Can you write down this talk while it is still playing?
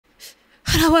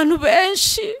hari abantu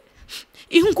benshi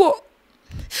ingo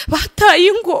bataye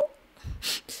ingo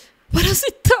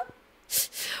barazita,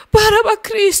 baraba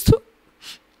Kristo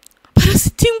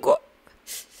barazita ingo.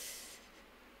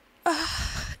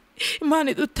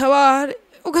 Imana idutabare.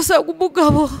 Ugasanga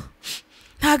umugabo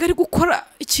ntago ari gukora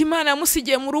icyo Imana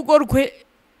yamusigiye mu rugo rwe,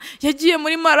 yagiye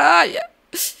muri maraya.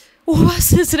 Uwo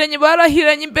basezeranye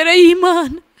barahiranye imbere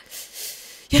y'Imana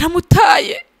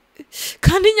yaramutaye,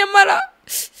 kandi nyamara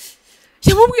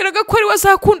yamubwiraga ko ari we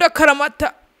azakunda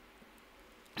akaramata.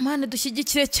 Imana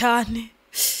dushyigikire cyane.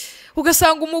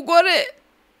 Ugasanga umugore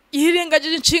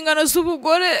yirengagije inshingano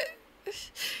z'ubugore,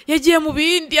 yagiye mu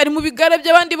bindi, ari mu bigare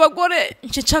by'abandi bagore.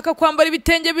 Nje nshaka kwambara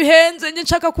ibitenge bihenze, nje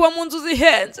nshaka kuba mu nzu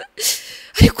zihenze,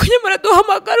 ariko nyamara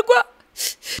duhamagarwa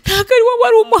ntago ari wowe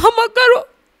wari umuhamagaro.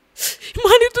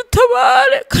 Imana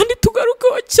idutabare kandi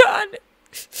tugarukeho cyane.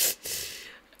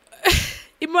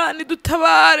 Imana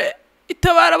idutabare,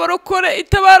 itabara abarokore,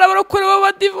 itabara abarokore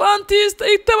b'abadivantiste,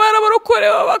 itabara abarokore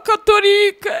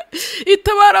b'abakatolike,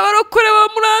 itabara abarokore bo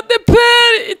muri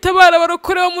ADPR, itabara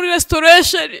abarokore bo muri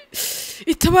restoration,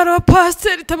 itabara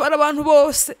abapasiteri, itabara abantu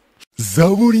bose.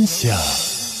 Zaburi nshya.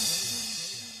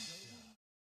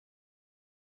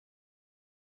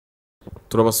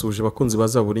 Turabasuje bakunzi ba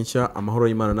Zaburi nshya, amahoro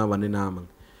y'Imana n'abane namwe.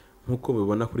 Nkuko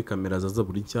bibona kuri kamera za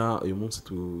Zaburi nshya, uyu munsi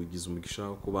tugize umugisha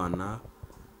wo kubana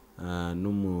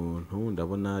n'umuntu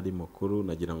ndabona ari mukuru,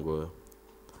 nagira ngo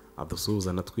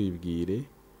adusuhuza natwibwire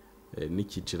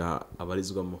n'ikicira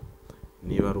abarizwamo,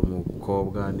 niba ari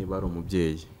umukobwa niba ari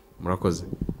umubyeyi. Murakoze.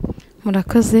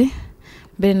 Murakoze.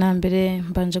 Mbere na mbere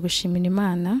mbanje gushimira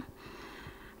Imana.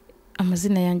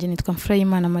 Amazina yanjye nitwa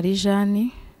Imana Marie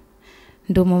Jeanne,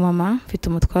 ndi umumama, mfite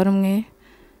umutware umwe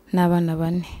n'abana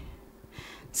 4.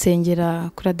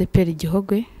 Nsengera kuri ADPR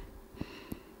Gihogwe,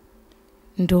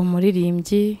 ndi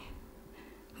umuririmbyi.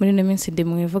 Muri ino minsi ndi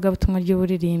mu ivugabutumwa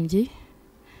ry'uburirimbyi,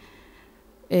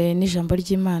 n'ijambo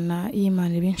ry'Imana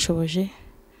y'Imana ibinshoboje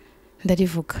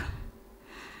ndarivuga,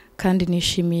 kandi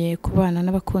nishimiye kubana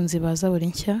n'abakunzi ba Zaburi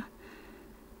nshya.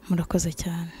 Murakoze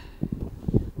cyane.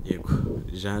 Yego,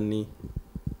 Jeanne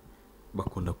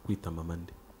bakunda kwita mama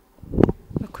nde?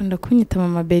 Bakunda kunyita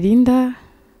Maman Belinda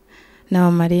na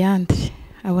Mama Leandre.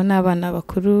 Abo ni abana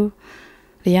bakuru.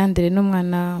 Leandre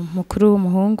n'umwana mukuru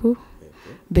w'umuhungu,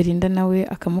 Belinda nawe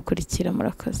akamukurikira.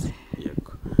 Murakoze.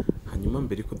 Yego. Hanyuma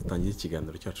mbere ko dutangira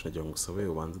ikiganiro cyacu nagira ngo usabe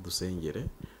ubanze dusengere,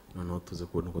 noneho tuze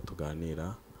kubona uko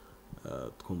tuganira,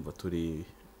 twumva turi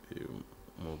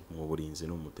mu burinzi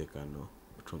no mu mutekano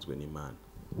ucunzwe n'Imana.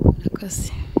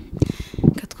 Murakoze.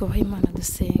 Katwubaha Imana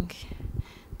dusenge.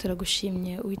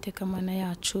 Turagushimye Uwiteka Mana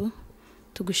yacu,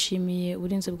 tugushimiye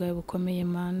uburinzi bwawe bukomeye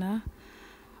Mana.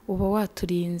 Uba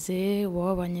waturinze, uba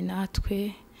wabanye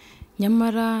natwe,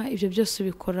 nyamara ibyo byose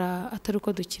ubikora atari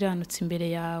uko dukiranutse imbere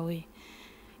yawe.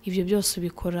 Ibyo byose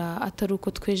ubikora atari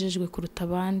uko twejejwe kuruta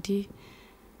abandi.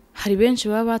 Hari benshi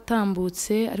baba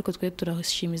batambutse, ariko twe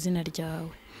turashima izina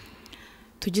ryawe.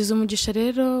 Tugize umugisha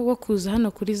rero wo kuza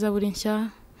hano kuri Zaburi nshya,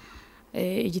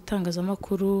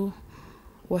 igitangazamakuru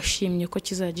washimye ko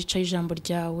kizagica ijambo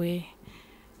ryawe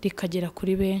rikagera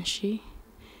kuri benshi.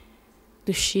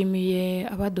 Dushimiye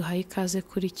abaduhaye ikaze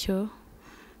kuri cyo,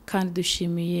 kandi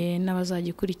dushimiye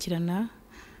n'abazagikurikirana.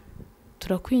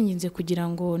 Turakwinginze kugira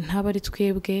ngo ntaba ari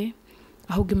twebwe,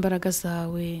 ahubwo imbaraga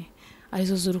zawe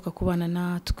arizo zuruka kubana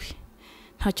natwe.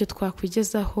 Ntacyo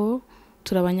twakwigezaho,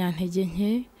 turabanyantege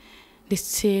nke,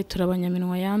 ndetse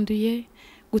turabanyaminwa yanduye.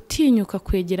 Gutinyuka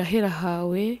kwegera hera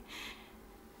hawe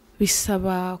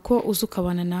bisaba ko uza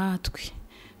ukabana natwe.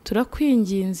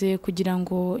 Turakwinginze kugira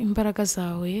ngo imbaraga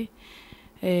zawe,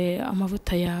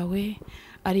 amavuta yawe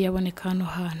ari yaboneka hano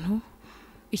hantu.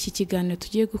 Iki kiganiro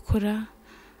tugiye gukora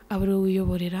abari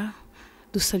uyoborera,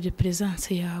 dusabye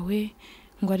presence yawe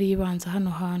ngo ari ibanza hano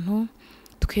hantu,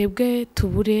 twebwe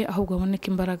tubure ahubwo aboneka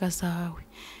imbaraga zawe.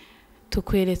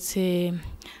 Tukweretse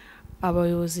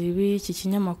abayobozi b'iki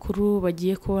kinyamakuru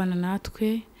bagiye kubana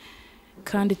natwe,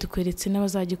 kandi tukweretse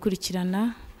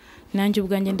n'abazagikurikirana. Nanjye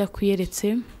ubwanjye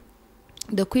ndakwiyeretse,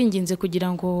 ndakwinginze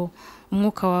kugira ngo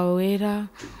umwuka wawe wera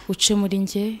uce muri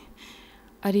nge,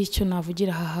 ari icyo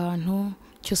navugira aha hantu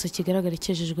cyose kigaragara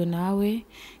ikejejwe nawe,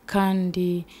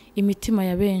 kandi imitima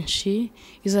ya benshi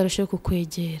izarushaho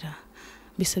kukwegera.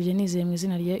 Bisabye nizeye mu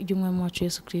izina ry'Umwami wacu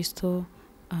Yesu Kristo.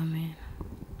 Amen.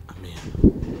 Amen.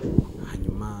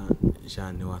 Hanyuma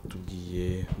Jeanne,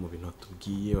 watubwiye mu bintu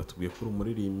watubwiye ko uri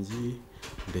umuririmbyi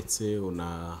ndetse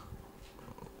unavuga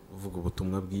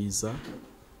ubutumwa bwiza.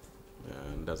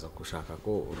 Ndaza gushaka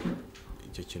ko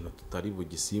icyo kintu tutari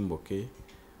bugisimbuke,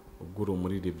 ubwo uri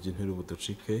umuririmbyi ntiri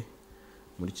buducike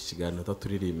muri iki kiganiro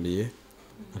tuturirimbiye.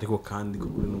 ariko kandi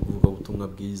kuri no kuvuga ubutumwa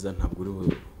bwiza ntabwo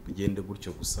uri bigende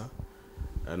gutyo gusa,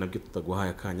 nabyo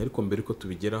tutaguhaye akanya. Ariko mbere ko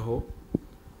tubigeraho,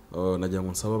 nagira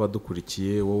ngo nsaba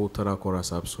abadukurikiye, wowe utarakora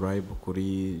subscribe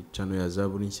kuri channel ya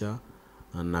Zaburi nshya,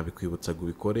 nabikwibutsa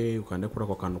gubikore, ukande kuri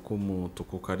ako kantu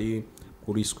k'umutuku kari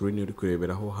kuri screen uri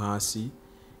kureberaho hasi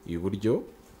iburyo,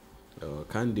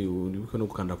 kandi uribuke no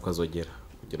gukanda kukazogera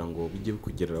kugira ngo bijye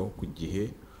bikugereraho ku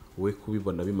gihe, we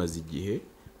kubibona bimaze igihe,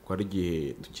 ko ari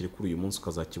igihe tukiri kuri uyu munsi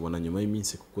ukazakibona nyuma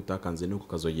y'iminsi kuko utakanze no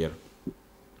kukazogera.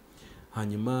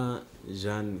 Hanyuma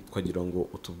Jeanne, twagira ngo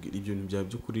utubwire ibyo bintu byawe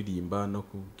byo kuririmba no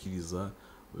kubwiriza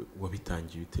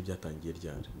wabitangiye bite, byatangiye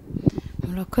ryari?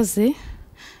 Murakoze.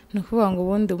 No kuvuga ngo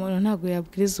ubundi umuntu ntabwo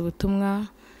yabwiriza ubutumwa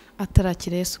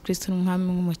atarakira Yesu Kristo n'umwami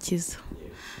n'umukiza.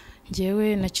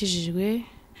 Njyewe nakijijwe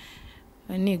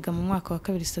niga mu mwaka wa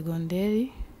 2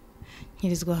 segonderi,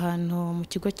 nkirizwa ahantu mu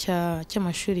kigo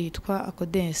cy'amashuri yitwa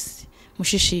ECOBANK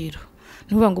Mushishiro.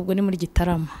 Nuvuga ngo ubwo ni muri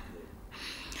Gitarama.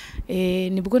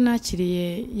 Nibwo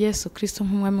nakiriye Yesu Kristo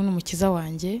nk'umwami n'umukiza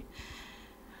wanjye.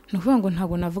 Nuvuga ngo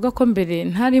ntabwo navuga ko mbere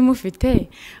ntari mufite,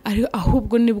 ari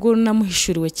ahubwo nibwo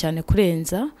namuhishuriwe cyane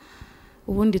kurenza.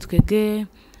 Ubundi twege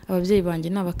ababyeyi banjye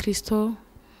n'abakristo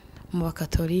mu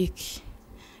bakatoliki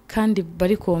kandi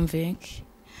bari convaincre.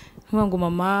 Nuvuga ngo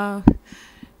mama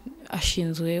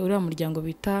ashinzwe uriya muryango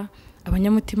bita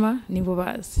abanyamutima nibo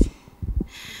bazi.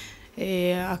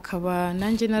 Akaba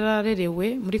nanjye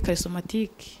nararerewe muri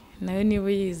charismatique, nayo nibo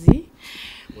yizi.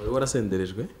 Wowe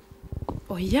warasenderejwe?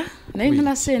 Oya, nayo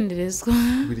ntanasenderezwa.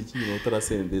 Biri kintu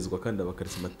utarasenderezwa kandi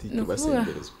abakarismatike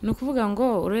basenderezwa. No kuvuga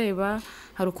ngo ureba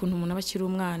hari ukuntu umuntu abakiri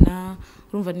umwana,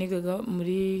 urumva nigaga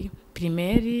muri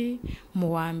primaire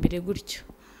mu wa mbere gutyo.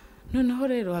 Noneho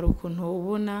rero hari ukuntu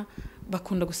ubona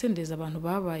bakunda gusendereza abantu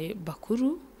babaye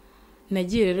bakuru.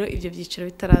 Nagiye rero ibyo byiciro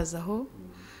bitarazaho.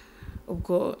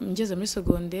 Ubwo ngeze muri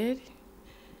segonderi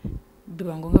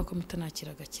biba ngombwa ko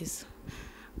mitanakira gakiza.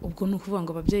 Ubwo no kuvuga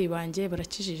ngo ababyeyi banjye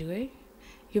barakijijwe.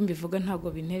 Iyo mbivuga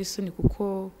ntabwo bintera isoni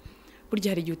kuko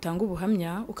burya hari igihe utanga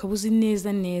ubuhamya ukabuzi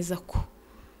neza ko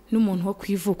n'umuntu wo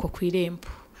kwivuko ku irembo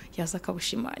yaza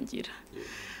akabushimangira.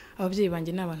 Ababyeyi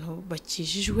banjye n'abantu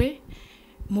bakijijwe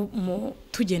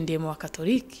tugendeye mu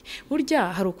bakatoliki.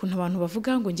 Burya hari ukuntu abantu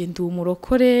bavuga ngo nge ndi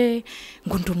umurokore,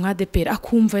 ngo ndi umwadepera,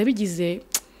 akumva yabigize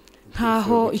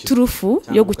nkaho iturufu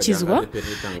yo gukizwa,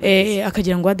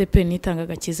 akagira ngo ADP nitanga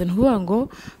gakiza. Ntuvuga ngo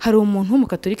hari umuntu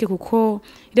w'umukatolike kuko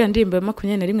iriya ndirimbo ya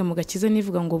 21 mu gakiza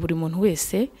nivuga ngo buri muntu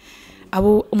wese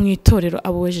abo umwitorero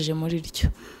abowejeje muri ryo.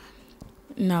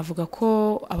 Navuga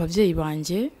ko ababyeyi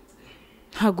banjye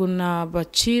ntago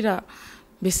nabacira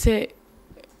mbese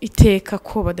iteka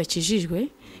ko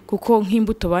badakijijwe, kuko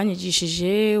nk'imbuto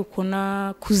banyigishije uko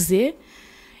nakuze,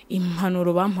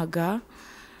 impanuro bampaga,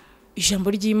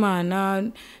 ijambo ry'Imana.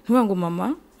 Ntuvuga ngo mama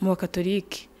mu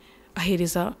bakatolike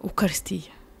ahereza Eucharistia,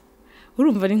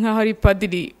 urumva ari nkaho ari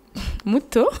padiri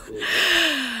muto.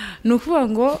 Nukuvuga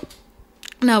ngo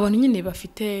n'abantu nyine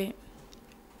bafite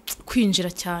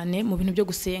kwinjira cyane mu bintu byo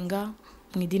gusenga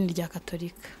mu idini rya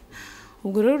Katolika.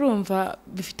 Ubwo rero urumva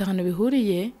bifite ahantu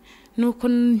bihuriye nuko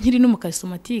nkiri no mu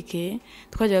charismatique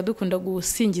twajyaga dukunda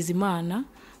gusingiza Imana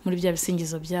muri bya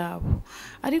bisingizo byabo.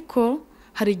 Ariko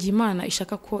hari igihe Imana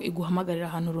ishaka ko iguhamagarira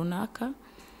ahantu runaka,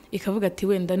 ikavuga ati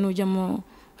wenda nujya mu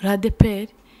radeperi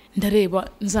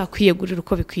ndareba nzakwiyegurira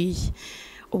uko bikwiye.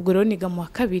 Ubwo rero niga mu wa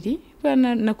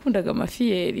 2 nakundaga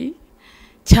amafiyeri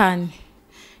cyane.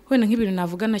 Wenda nk'ibintu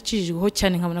navuga nakijijweho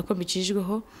cyane nkabona ko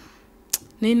mbikijijweho,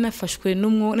 nari nafashwe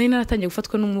nari naratangiye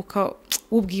gufatwa n'umwuka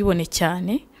w'ubwibone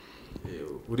cyane.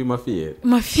 Uri mafiyeri?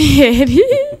 Mafiyeri.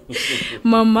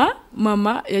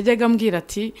 Mama yajyaga ambwira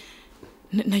ati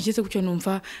nageze gutyo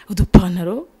numva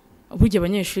udupantaro. Burya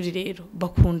abanyeshuri rero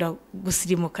bakunda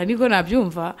gusirimuka, niko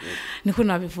nabyumva, niko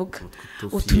nabivuga.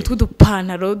 Utuntu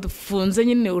tw'udupantaro dufunze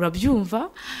nyine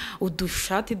urabyumva,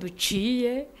 udushati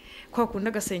duciye, kwa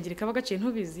kunda gasengeri kaba gaciye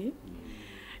ntubizi.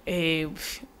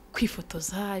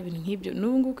 Kwifotoza ibintu nk'ibyo,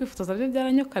 n'ubu ngubu kwifotoza byo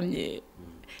byaranyokamye,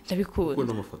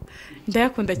 ndabikunda.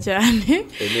 Ndayakunda cyane.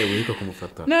 Wihika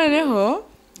kumufata. Noneho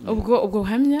ubwo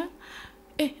buhamya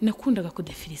nakundaga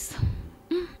kudefiriza.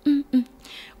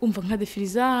 Umva nka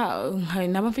defiriza,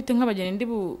 naba mfite nk'abageni ndi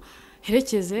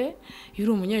buherekeze. Iyo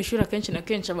uri umunyeshuri akenshi na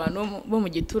kenshi abantu bo mu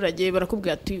giturage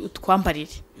barakubwira ati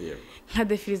utwambarire. Nka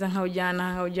defiriza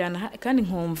nkawujyana kandi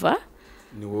nkumva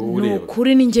ni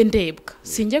ukuri ninjye ndebwa,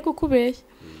 sinjye kukubeshya.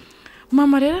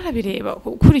 Mama rero arabireba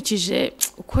ukurikije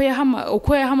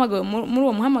uko yahamagawe muri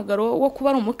uwo muhamagaro wo kuba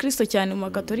ari umukristo cyane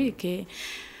mu Katolike.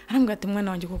 Arambwira ati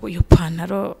mwana wanjye koko iyo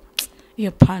pantaro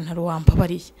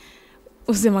wambabariye.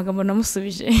 Uze magambo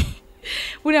namusubije.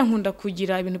 Buriya nkunda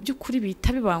kugira ibintu by'ukuri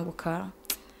bita bibanguka.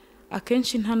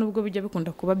 akenshi nta nubwo bijya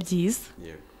bikunda kuba byiza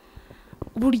yego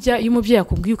burya iyo umubyeyi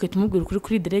akubwiye ukahita umubwira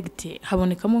kuri direct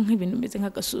habonekamo nk'ibintu bimeze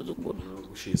nk'agasuzuguro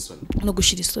no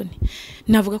gushira isoni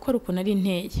navuga ko ari uko nari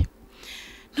inteye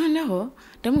noneho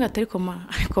ndamubwira ariko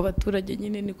ariko abaturage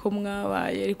nyine niko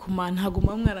mwabaye ariko ntago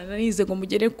mwarananize ngo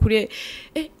mugere kure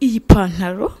iyi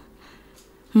pantaro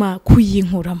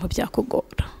kuyinkuramo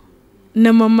byakugora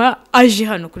na mama aje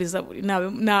hano kuri zaburi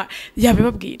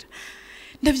yabibabwira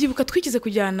ndabyibuka twigize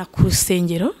kujyana ku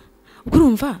rusengero ubwo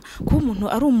urumva ko umuntu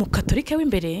ari umukatolika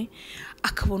w'imbere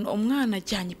akabona umwana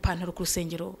ajyanye ipantaro ku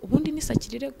rusengero ubundi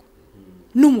nisakirego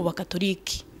no mu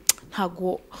bakatoliki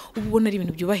ntago ubona ari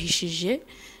ibintu byubahishije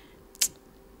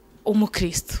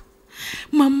umukristo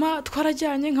mama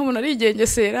twarajyanye nkabona ari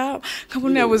igengesera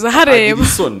nkabona yabuza hareba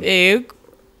yego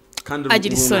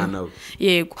agira isoni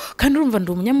yego kandi urumva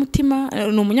ndi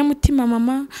umunyamutima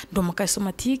mama ndi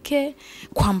umukarisomatike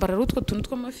kwambara rutwo tuntu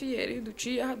tw'amafiyeri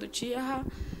duciye aha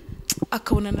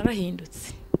akabona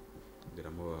narahindutse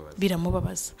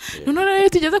biramubabaza none rero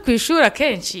tugeze ku ishuri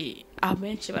akenshi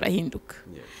abenshi barahinduka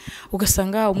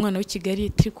ugasanga umwana w'i Kigali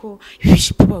triko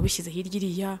ibishipo babishyize hirya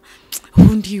iriya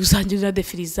ubundi uzangirira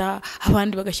defiriza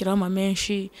abandi bagashyiraho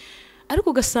amamenshi ariko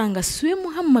ugasanga siwe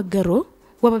muhamagaro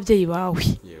w'ababyeyi bawe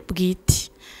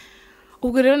bwite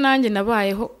ubwo rero nanjye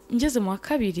nabayeho ngeze mu wa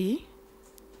kabiri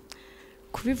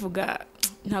kubivuga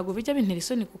ntago bijya bintera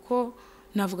isoni kuko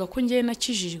navuga ko ngiye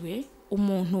nakijijwe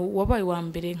umuntu wabaye wa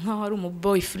mbere nkaho ari umu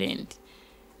boyfriend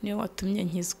niwe watumye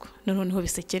nkizwa noneho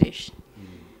bisekereje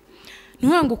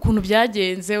ngo ukuntu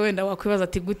byagenze wenda wakwibaza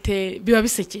ati gute biba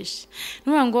bisekeje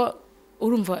ngo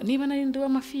urumva niba nari ndi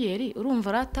w'amafiyeri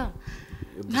urumva rata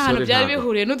nta byari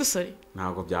bihuriye n'udusore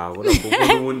ntago byabura kuko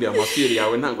n'ubundi amafiyeri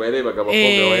yawe ntago yarebaga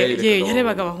abakobwa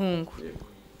yarebaga abahungu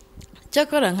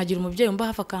cyakora nkagira umubyeyi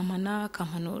umba hafi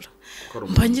akampanura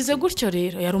mba ngize gutyo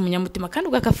rero yari umunyamutima kandi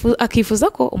akifuza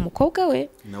ko umukobwa we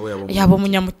yaba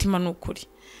umunyamutima n'ukuri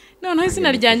noneho izina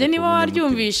ryanjye niba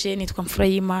waryumvishe nitwa Mfura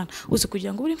y'Imana uzi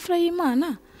kugira ngo uri Mfura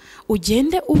y'Imana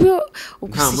ugende ube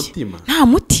nta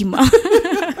mutima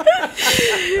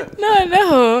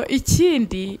noneho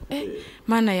ikindi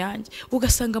mana yanjye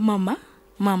ugasanga mama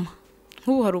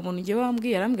nk'ubu hari umuntu ugiye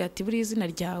wambwiye arambwira ati buri izina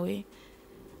ryawe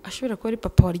ashobora kuba ari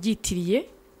papa waryitiriye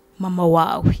mama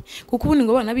wawe kuko ubundi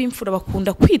ngo abana b'imfura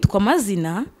bakunda kwitwa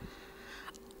amazina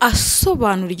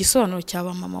asobanura igisobanuro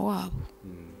cyaba mama wabo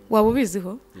waba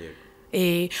ubiziho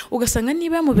ugasanga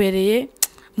niba yamubereye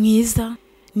mwiza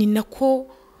ni nako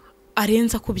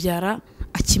arenza kubyara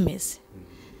akimeze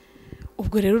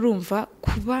ubwo rero urumva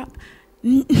kuba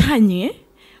ntanye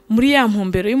muri ya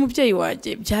mpumbero y'umubyeyi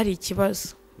waje byari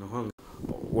ikibazo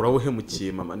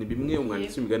urabuhemukiye mama ni bimwe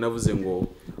umwanditsi w'imigani avuze ngo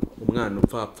umwana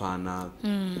upfapfana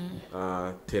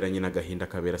teranye n'agahinda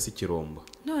kabera si kirombo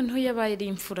noneho yabaye ari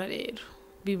imfura rero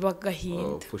biba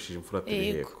gahinda upfushije imfura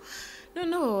tereheko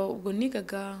noneho ubwo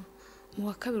nigaga mu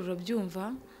wa kabiri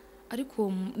urabyumva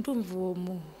ariko ndumva uwo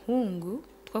muhungu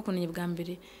twakundanye bwa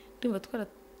mbere ndumva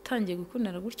twaratangiye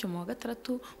gukundana gutyo mu wa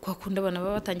gatandatu kwakunda abana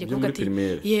baba batangiye kuvuga ati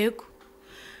yego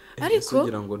ariko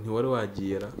kugira ngo ntiwari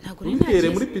wagiyera ntabwo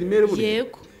muri primaire buri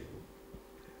yego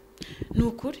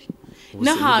nukuri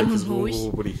n'ahantu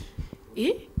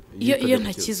ntuye iyo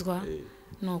ntakizwa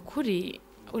nukuri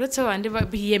uretse abandi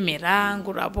biyemera ngo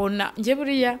urabona nge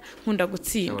buriya nkunda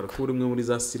gutsindwa kuri imwe muri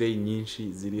za sirey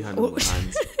nyinshi ziri hano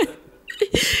hanze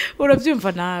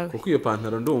urabyumva nawe kuko iyo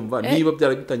pantaro ndumva niba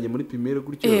byaragitangiye muri primaire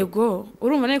gutyo yego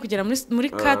urumva nawe kugera muri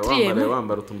 4e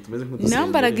wambara utuntu tumeze nk'udusengeri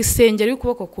nambaraga isengeri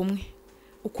y'ukuboko kumwe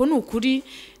uko ni ukuri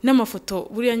n'amafoto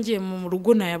buriya ngiye mu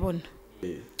rugo nayabona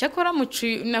cyakora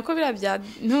nako biriya bya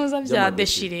ntuza bya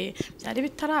deshire byari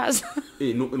bitaraza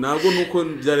ntabwo nuko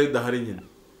byari bidahari nyine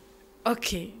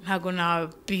ntago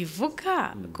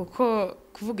nabivuga kuko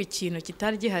kuvuga ikintu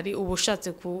kitari gihari uba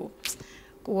ushatse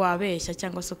wabeshya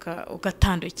cyangwa se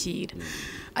ugatandukira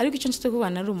ariko icyo nshaka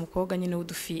kubana ari umukobwa nyine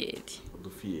w'udufiyeri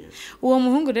uwo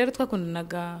muhungu rero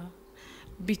twakundanaga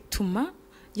bituma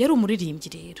yari umuririmbyi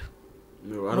rero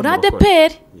muri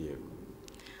ADPR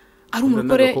ari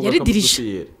umugore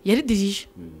yari dirije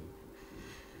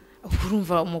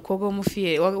urumva umukobwa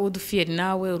w'udufiyeri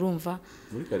nawe urumva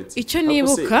icyo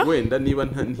nibuka wenda niba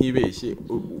ntibeshye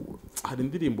hari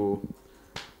indirimbo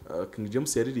King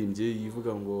James yaririmbye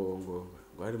yivuga ngo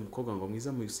bari umukobwa ngo mwiza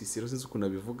mu isisiro sinzi ukuntu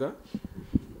abivuga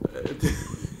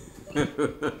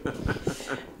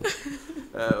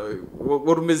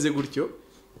warumeze gutyo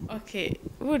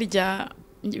burya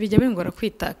bijya bingora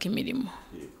kwitaka imirimo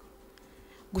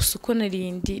gusa uko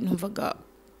narindi numvaga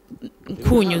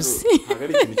kunyuze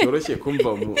agari ikintu cyoroshye kumva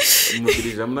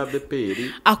umudirija muri ADPR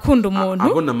akunda umuntu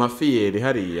abona amafiyeri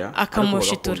hariya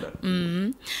akamushitura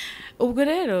ubwo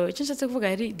rero icyo nshatse kuvuga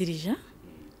yari dirija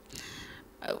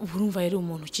urumva yari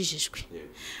umuntu ukijijwe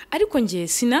ariko nge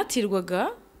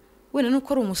sinatirwaga wenda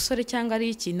nuko ari umusore cyangwa ari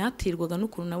iki natirwaga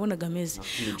n'ukuntu nabonaga ameze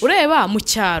ureba mu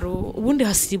cyaro ubundi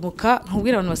hasirimuka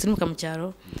nkubwira abantu basirimuka mu cyaro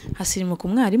hasirimuka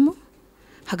umwarimu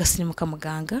hagasirimuka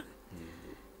muganga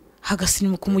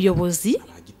hagasirimuka umuyobozi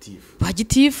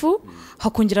bagitifu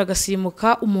hakongera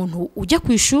agasirimuka umuntu ujya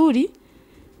ku ishuri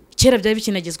kera byari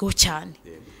bikinagezweho cyane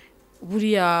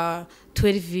buriya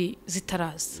 12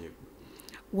 zitaraza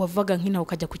wavaga nk'inaho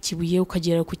ukajya ku Kibuye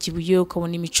ukagera ku Kibuye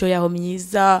ukabona imico yaho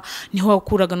myiza niho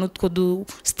wakuraga n'utwo du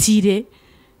style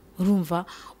urumva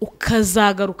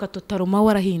ukazagaruka totaloma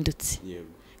warahindutse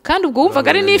kandi ubwo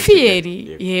wumvaga ari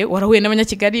n'ifiyeri warahuye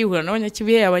n'abanyakigali uhura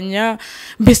n'abanyakibuye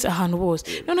mbese ahantu bose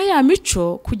none ya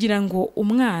mico kugira ngo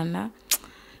umwana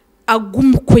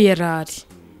agume uko yarari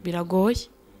biragoye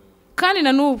kandi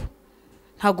na n'ubu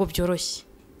ntabwo byoroshye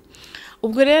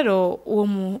ubwo rero uwo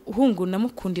muhungu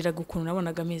namukundiraga ukuntu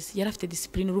nabonaga ameze yari afite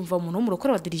discipline urumva umuntu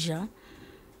w'umurokore wa dirija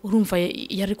urumva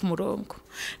yari ku murongo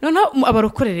noneho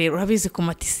abarokore rero urabizi ku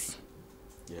matisi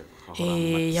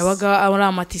yabaga ari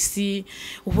amatisi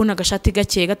ubona agashati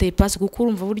gake gateye pasi kuko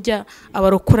urumva burya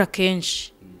abarokora kenshi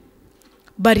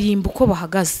barimba uko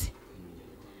bahagaze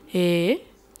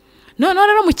noneho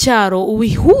rero mu cyaro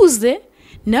ubihuze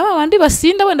n'aba bandi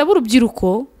basinda wenda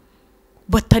b'urubyiruko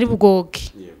batari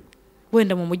bwoge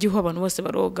wenda mu mujyi ho abantu bose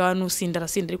baroga n'usinda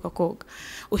arasinda ariko akoga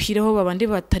ushyireho babandi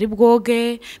batari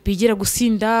bwoge bigira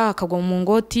gusinda akagwa mu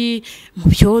ngoti mu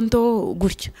byondo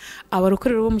gutyo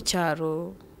abarokore bo mu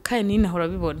cyaro kandi ni nahora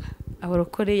bibona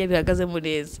abarokore yabihagaze mu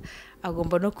neza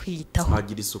agomba no kwiyitaho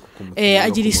agira isuku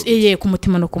ku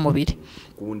mutima no ku mubiri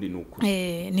ubundi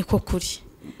nukuri niko kuri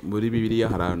muri Bibiliya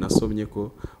haranasomye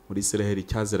ko muri Israeli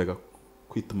cyazeraga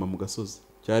kwituma mu gasozi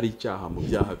cyari icyaha mu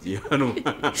byaha byihano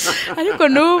ariko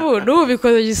n'ubu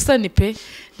bikojeje isoni pe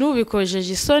n'ubu bikojeje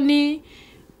isoni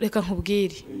reka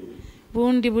nkubwire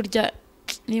bundi burya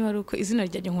niba ari uko izina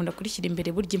ryanjye nkunda kurishyira imbere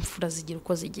burya imfura zigira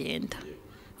uko zigenda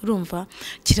urumva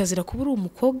kirazira kuba uri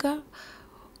umukobwa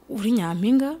uri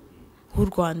nyampinga w'u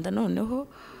Rwanda noneho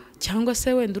cyangwa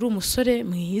se wenda uri umusore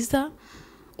mwiza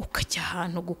ukajya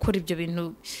ahantu gukora ibyo bintu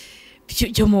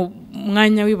byo mu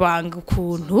mwanya w'ibanga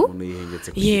ukuntu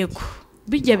yego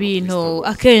bijya bintu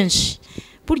akenshi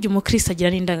burya umukristo agira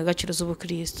n'indangagaciro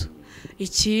z'ubukristo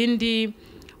ikindi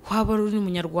waba uri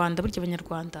umunyarwanda burya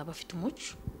abanyarwanda bafite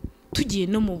umuco tugiye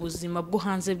no mu buzima bwo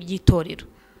hanze by'itorero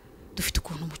dufite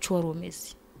ukuntu umuco wari umeze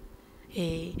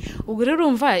ubwo rero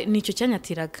urumva nicyo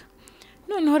cyanyatiraga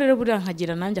noneho rero buriya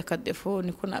nkagira nanjye akadefo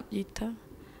niko nabyita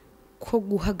ko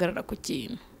guhagarara ku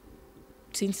kintu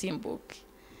sinsimbuke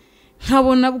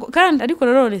nkabona kandi ariko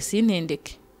rero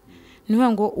sintendeke niba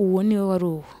ngo uwo niwe wari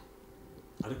uwo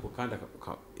ariko kandi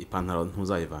ipantaro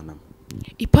ntuzayivanamo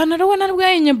ipantaro we ntabwo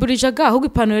yayinyamburijaga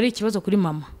ahubwo ipantaro yari ikibazo kuri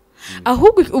mama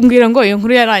ahubwo umbwira ngo iyo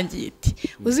nkuru yarangiye iti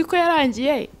uzi ko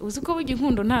yarangiye uzi ko burya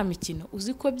inkundo nta mikino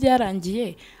uzi ko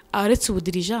byarangiye aretse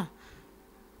ubudirija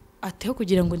ateho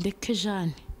kugira ngo ndeke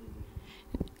Jane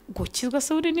gukizwa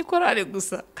se uri nikorare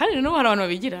gusa kandi no hari abantu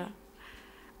babigira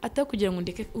ateho kugira ngo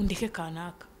ndeke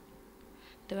kanaka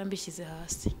ndaba mbishyize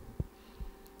hasi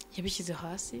yabishyize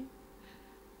hasi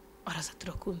araza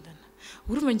turakundana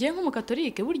urumva ngiye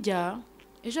nk'umukatolike burya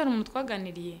ejo hari umuntu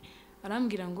twaganiriye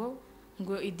arambwira ngo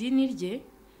idini rye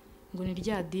ngo ni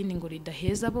rya dini ngo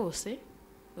ridaheza bose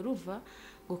uruva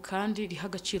ngo kandi riha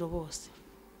agaciro bose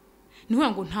niwe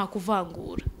ngo nta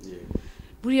kuvangura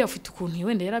buriya afite ukuntu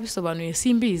wenda yarabisobanuye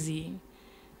simbizi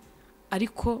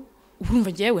ariko urumva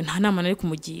ngewe nta nama nari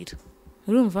kumugira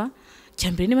urumva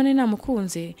cyambere niba nari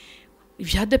namukunze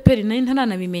ibya deperi nari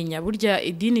ntananabimenya burya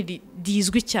idini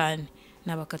rizwi cyane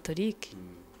n'abakatolike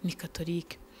ni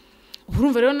katolike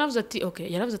urumva rero navuze ati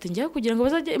yaravuze ati ngiye kugira ngo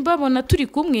bazajye babona turi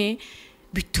kumwe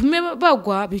bitume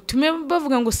bagwa bitume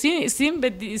bavuga ngo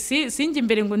sinjye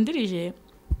imbere ngo ndirije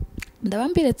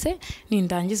ndabambiretse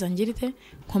nindangiza ngirite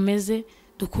nkomeze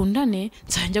dukundane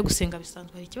nzajya gusenga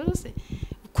bisanzwe hari ikibazo se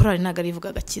korari ntago arivuga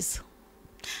agakiza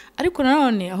ariko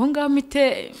nanone aho ngaho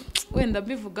mite wenda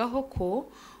mbivugaho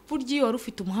ko burya iyo wari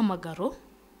ufite umuhamagaro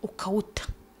ukawuta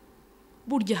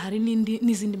burya hari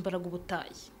n'izindi mbaraga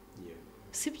ubutayi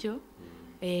sibyo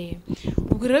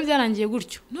ubwo rero byarangiye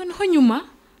gutyo noneho nyuma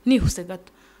nihuse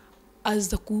gato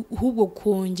aza ahubwo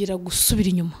kongera gusubira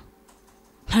inyuma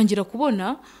ntangira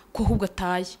kubona ko ahubwo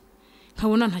ataye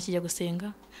nkabona ntakijya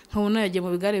gusenga nkabona yagiye mu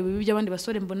bigare bibi by'abandi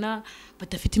basore mbona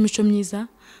badafite imico myiza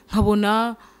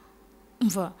nkabona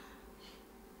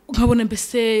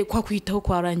mbese kwa kwitaho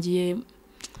kwarangiye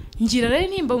ngira rero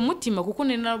nimba mu mutima kuko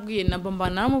narabwiye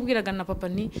namubwiraga na papa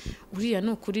ni uriya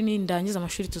nukuri nindangiza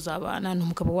amashuri tuzabana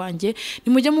n'umugabo wanjye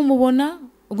nimujya mumubona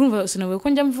urumva sinavuye ko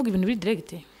njya mvuga ibintu biri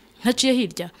direct ntaciye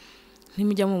hirya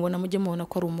nimujya mumubona mujye mubona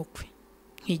ko ari umukwe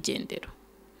nk'igendero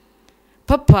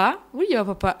papa burya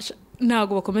papa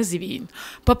ntago bakomeza ibintu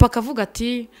papa akavuga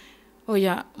ati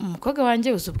oya umukobwa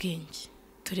wanjye uzi ubwenge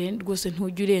rwose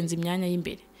ntujya urenza imyanya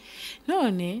y'imbere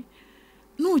none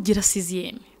nugira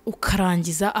 6e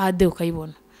ukarangiza ade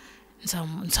ukayibona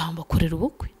nzambakorera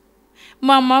ubukwe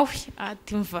mama we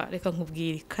ati mva reka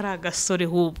nkubwire kara gasore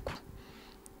hubwo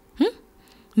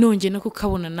nonge no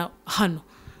kukabona na hano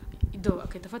ido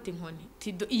akahita afata inkoni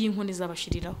tido iyi nkoni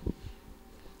zabashiriraho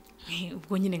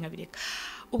ubwo nyine nkabireka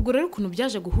ubwo rero ukuntu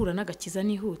byaje guhura n'agakiza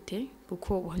nihute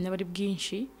kuko ubuhamya bari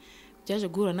bwinshi byaje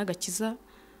guhura n'agakiza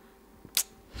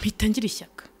mpita ngira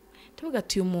ishyaka ndavuga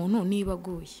ati uyu muntu niba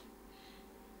aguye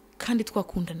kandi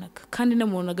twakundanaga kandi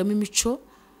namubonagamo imico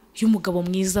y'umugabo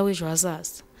mwiza w'ejo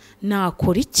hazaza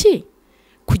nakora iki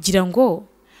kugira ngo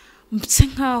mse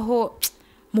nkaho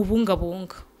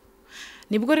mubungabunga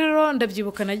nibwo rero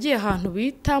ndabyibuka nagiye ahantu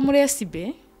bita muri SB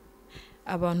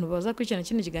abantu baza kwicana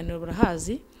kino kiganiro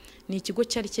barahazi ni ikigo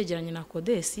cyari cyegeranye na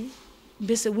Kodesi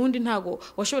mbese bundi ntago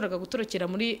washoboraga gutorokera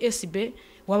muri SB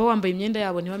waba wambaye imyenda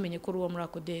yabo ntibamenye ko ruwa muri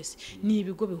Kodesi ni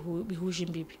ibigo bihuje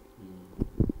imbibi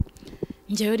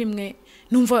njyewe rimwe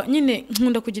numva nyine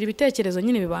nkunda kugira ibitekerezo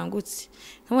nyine bibangutse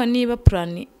nkaba niba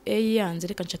plan A yanze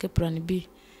reka nshake plan B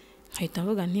nkahita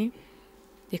mvuga nti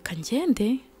reka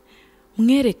ngende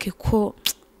mwereke ko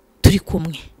turi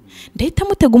kumwe ndahita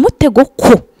mutega umutego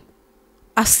ko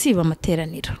asiba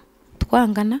amateraniro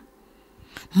twangana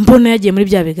mbona yagiye muri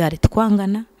bya bigare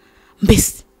twangana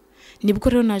mbese nibwo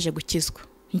rero naje gukizwa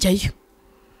njyayo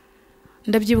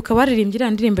ndabyibuka baririmbye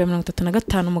ndirimbo ya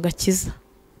 35 mu gakiza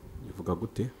ivuga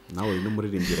gute nawe no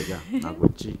muririmbiraga ntago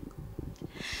ci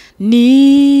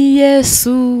ni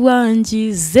Yesu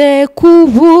wangize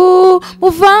kubu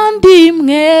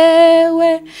muvandimwe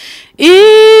we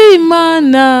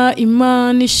Imana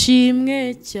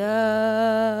ishimwe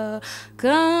cya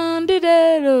kandi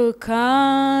rero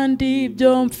kandi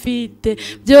byo mfite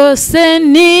byose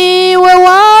niwe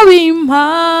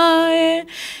wabimpaye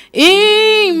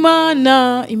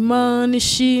Imana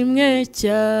ishimwe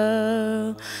cya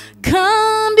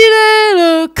kandi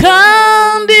rero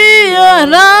kandi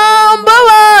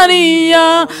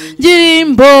arambabariya ngira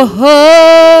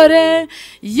imbohore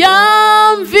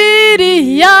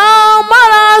yamviriye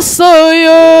amaraso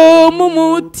yo mu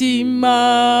mutima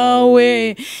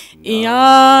we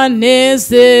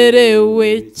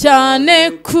yanezerewe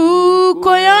cyane kuko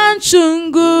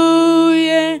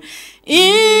yancunguye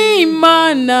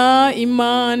Imana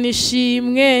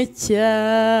ishimwe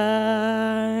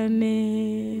cyane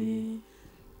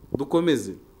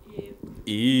dukomeze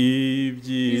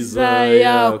ibyiza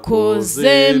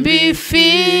yakoze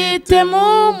mbifite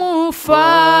mu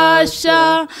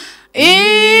mufasha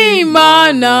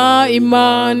Imana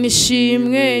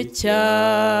ishimwe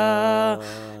cyane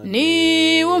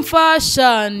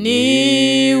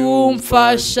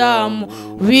niwumfasha mu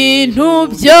bintu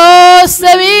byose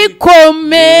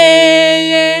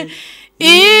bikomeye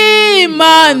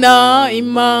Imana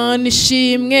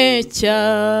ishimwe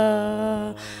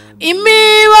cyane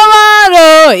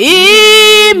imibabaro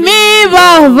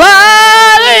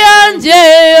yanjye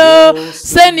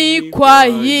yose ni kwa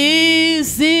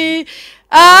yizi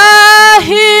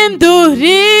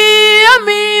ahinduriye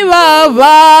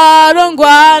imibabaro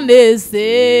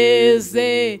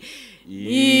ngwanezeze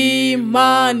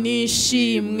Imana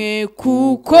ishimwe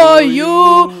kuko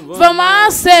yumva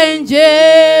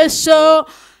amasengesho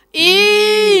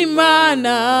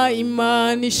Imana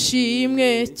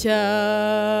ishimwe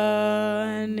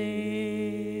cyane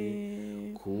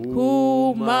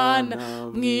kumana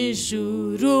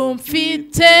mwijuru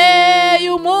mfite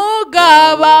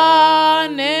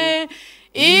umugabane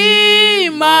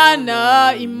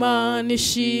Imana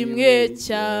ishimwe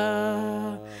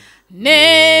cyane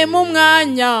mu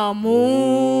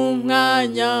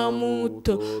mwanya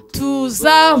muto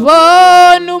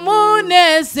tuzabona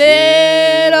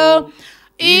umunezero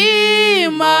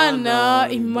Imana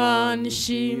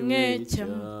ishimwe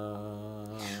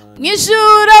cyane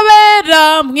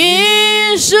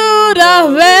mwijura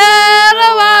bera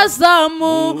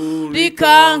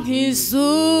bazamurika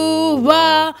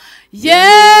nk'izuba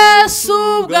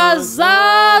Yesu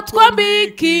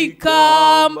bwazatwambika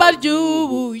ikamba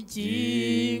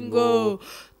ry'ubugingo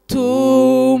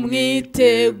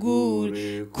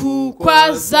tumwitegure kuko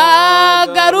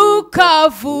azagaruka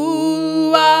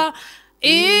vuba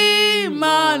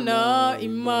Imana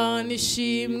Imana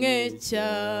ishimwe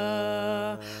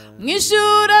cyane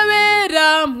mwishura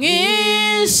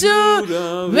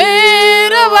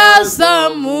bera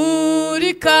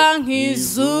bazamurika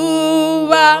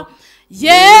nk'izuba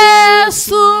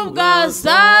Yesu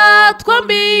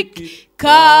bwazatwambika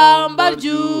ikamba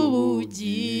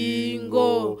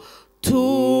ry'ubugingo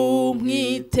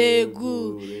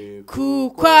tumwitegure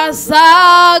kuko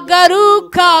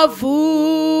azagaruka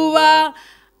vuba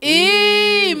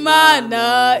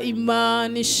Imana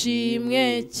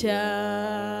ishimwe cyane.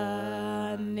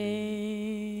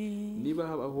 Niba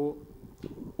habaho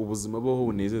ubuzima bwo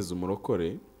bunezeza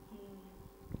umurokore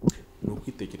ni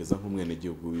ukwitekereza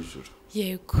nk'umwenegihugu w'ijuru.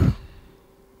 Yego.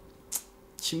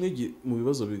 Kimwe mu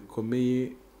bibazo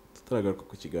bikomeye tutaragaruka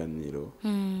ku kiganiro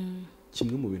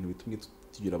kimwe mu bintu bitumye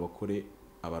tugira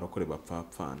abarokore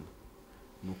bapfapfana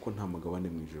nuko nta mugabane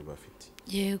mu ijuru bafite.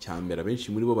 Yego. Cyambere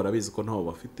benshi muri bo barabizi ko ntawo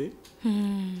bafite.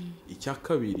 Icya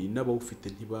kabiri n'abawufite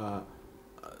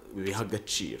biha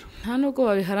agaciro. Nta nubwo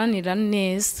babiharanira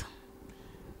neza.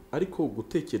 Ariko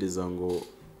gutekereza ngo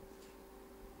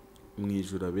mu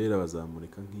ijuru abera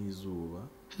bazamurika nk'izuba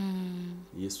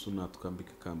Yesu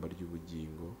natwambika ikamba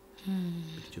ry'ubugingo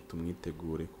bityo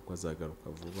tumwitegure kuko azagaruka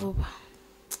vuba.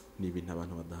 Ni ibintu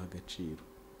abantu badaha agaciro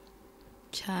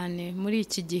cyane muri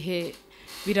iki gihe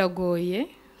biragoye.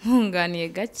 Nkunganiye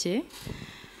gake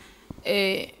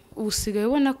usigaye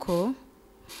ubona ko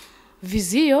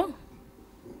viziyo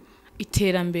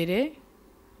iterambere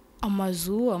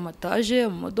amazu amataje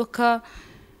amamodoka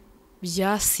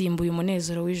byasimbuye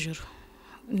umunezero w'ijuru.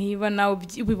 Niba nawe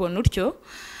ubibona utyo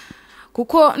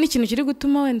kuko n'ikintu kiri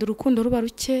gutuma wenda urukundo ruba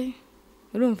ruke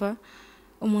urumva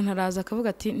umuntu araza akavuga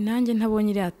ati nanjye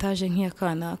ntabonye iriya taje nk'iya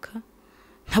kanaka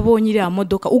ntabonye iriya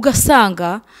modoka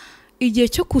ugasanga igihe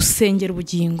cyo gusengera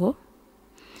ubugingo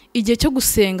igihe cyo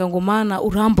gusenga ngo Mana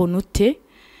urambona ute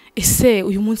ese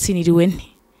uyu munsi niriwe nte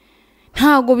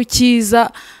ntago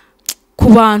bikiza ku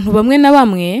bantu bamwe na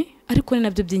bamwe ariko ni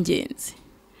nabyo by'ingenzi.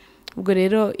 Ubwo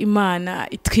rero Imana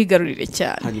itwigarurire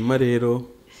cyane. Hanyuma rero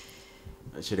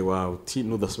sheri wawe uti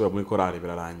nudasubira muri korali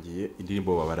birarangiye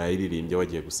indirimbo barayiririmbye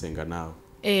wagiye gusenga nawe.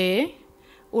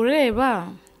 Ureba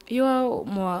iyo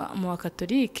mu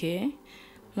bakatolike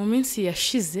mu minsi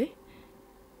yashize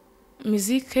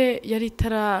muzike yari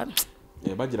itara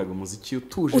bagiraga umuziki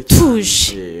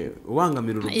utuje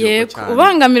ubangamira urubyiruko cyane.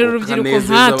 Ubangamira urubyiruko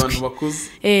nkatwe.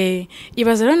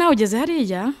 Ibaza rero nawe ugeze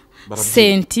hariya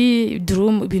senti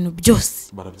drum ibintu byose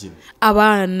barabyina.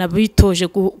 Abana bitoje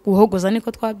guhogoza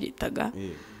niko twabyitaga.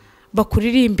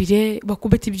 Bakuririmbire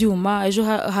bakubita ibyuma ejo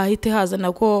hahite haza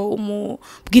nako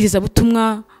umubwiriza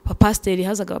butumwa abapasteri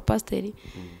hazaga abapasteri.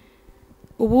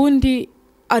 Ubundi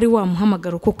ari wa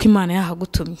muhamagaro kuko Imana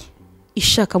yahagutumye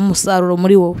ishaka mu musaruro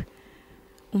muri wowe.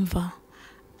 Umva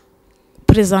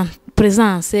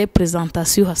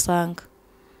presentation hasanga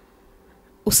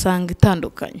usanga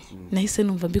itandukanye. Nahise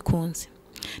numva mbikunze.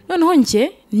 Noneho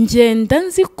ngenda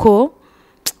nzi ko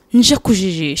nje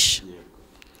kujijisha.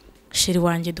 Sheri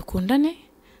wanjye dukundane.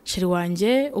 Sheri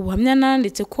wanjye ubuhamya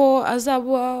nanditse ko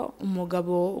azaba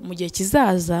umugabo mu gihe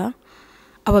kizaza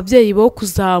ababyeyi bo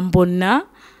kuzambona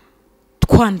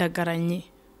twandagaranye.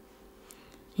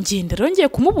 Ngenda rongeye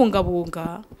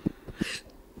kumubungabunga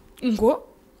ngo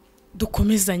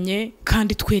dukomezanye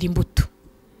kandi twera imbuto.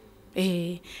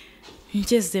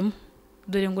 Ngezemo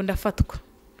dore ngo ndafatwa.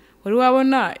 Wari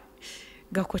wabona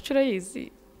gakoco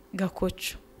urayizi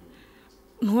gakoco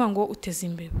ntuwa ngo uteze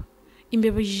imbeba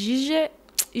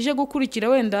ije gukurikira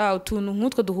wenda utuntu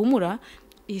nk'utwo duhumura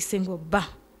ihise ngo ba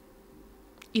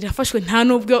irafashwe nta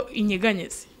nubwo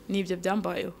inyeganyeze. Nibyo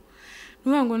byambayeho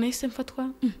ntuwa ngo nahise mfatwa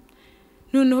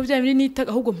noneho bya biri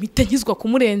nitaga ahubwo mpita nkizwa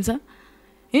kumurenza.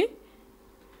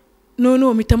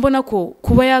 Noneho mpita mbona ko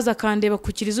kuba yaza kandeba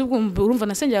kukiriza ubwo urumva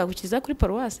nasengera gukiriza kuri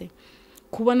paruwase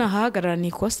kuba nahahagarara ni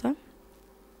ikosa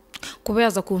kuba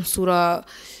yaza kunsura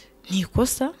ni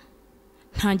ikosa.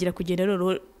 Ntangira kugenda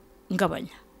rero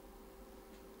ngabanya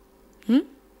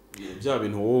bya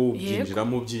bintu wowe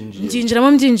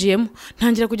byinjiramo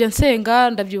ntangira kujya nsenga.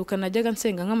 Ndabyuka najyaga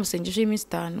nsenga nk'amasengesho y'iminsi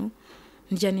 5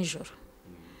 ndya nijoro.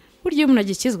 Burya umuntu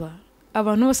agikizwa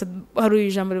abantu bose hari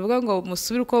ijambo rivuga ngo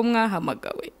musubire uko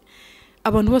mwahamagawe.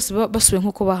 Abantu bose basubiye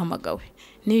nkuko bahamagawe.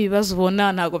 N'ibibazo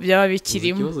ubona ntago byaba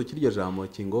bikirimo. Ikibazo kirya jambo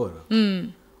kingora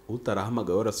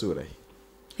utarahamagawe urasubira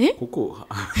kuko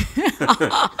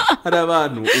hari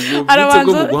abantu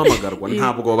ubwo bwo guhamagarwa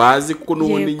ntabwo bazi kuko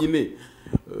n'ubundi nyine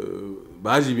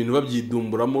baje ibintu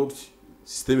babyidumburamo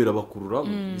system irabakurura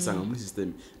bisanga muri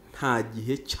system nta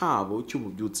gihe cyabo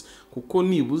cy'ububyutse kuko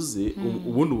nibuze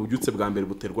ubundi ububyutse bwa mbere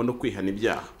buterwa no kwihana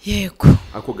ibyaha yego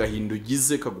ako gahinda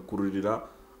ugize kagukururira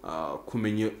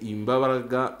kumenya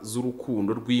imbaraga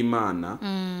z'urukundo rw'Imana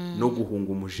no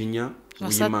guhunga umujinya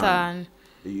w'Imana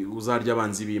uzarya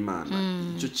abanzi b'Imana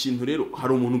icyo kintu rero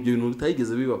hari umuntu ibyo bintu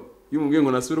bitayigeze bibaho yumubwiye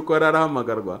ngo nasubire uko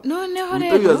yarahamagarwa noneho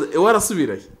rero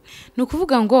warasubiraye ni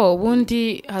ukuvuga ngo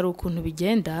ubundi hari ukuntu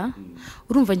bigenda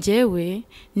urumva njyewe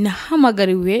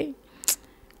nahamagariwe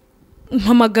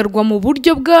mpamagarwa mu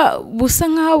buryo busa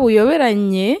nk'aho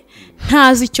buyoberanye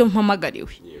ntazi icyo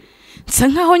mpamagariwe nsa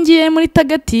nk'aho ngiye muri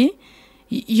tagati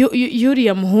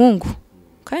y'uriya muhungu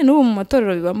kandi n'ubu mu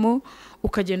matorero bibamo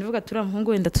ukagenda uvuga turiya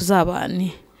muhungu wenda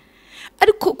tuzabane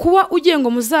ariko kuba ugiye ngo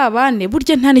muzabane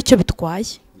burya nta n'icyo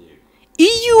bitwaye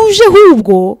iyo uje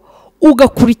ahubwo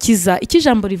ugakurikiza icyo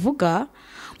ijambo rivuga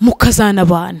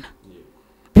mukazanabana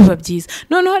biba byiza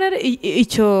noneho rero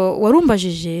icyo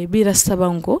warumbajije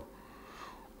birasaba ngo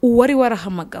uwari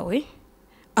warahamagawe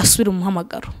asubire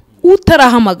umuhamagaro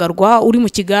utarahamagarwa uri mu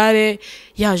kigare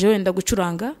yaje wenda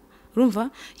gucuranga urumva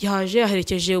yaje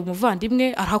yaherekeje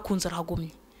umuvandimwe arahakunze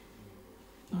arahagumye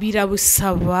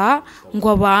birabusaba ngo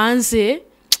abanze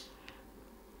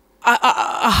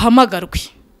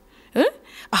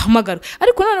ahamagarwe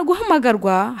ariko none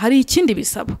guhamagarwa hari ikindi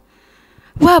bisaba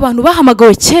ba bantu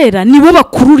bahamagawe kera nibo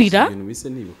bakururira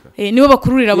nibo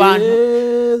bakururira abantu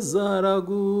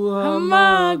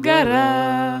zaraguhamagara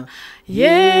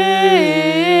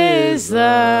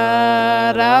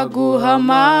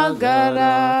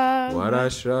zaraguhamagara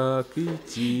warashaka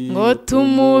iki ngo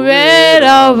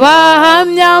tumubera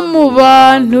abahamya mu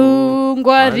bantu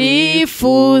ngo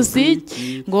arifuza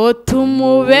iki ngo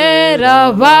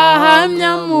tumubera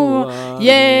abahamya mu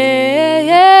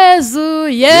Yezu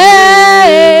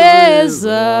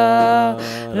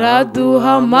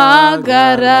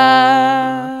raduhamagara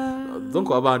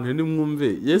donc abantu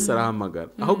nimwumve Yesu arahamagara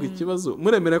ahubwo ikibazo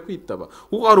muremera kwitaba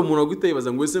kuko hari umuntu wagwita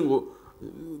yibaza ngo ese ngo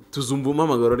tuzumva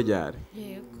umamagaro ryari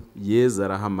Yesu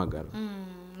arahamagara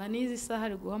na nizi saha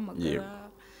ari guhamagara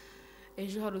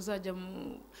ejo hari uzajya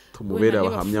mu tumubera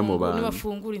abahamya mu bantu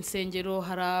nibafungura insengero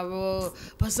hari abo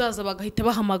bazaza bagahita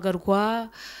bahamagarwa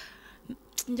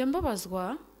njya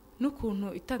mbabazwa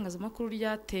n'ukuntu itangazamakuru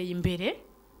ryateye imbere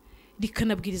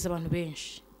rikanabwiriza abantu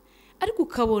benshi ariko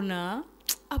ukabona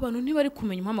abantu ntibari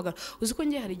kumenya umuhamagaro uzi ko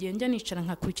ngiye hari igihe njya nicara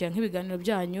nkakurikira nk'ibiganiro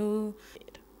byanyu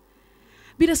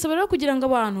birasaba rero kugira ngo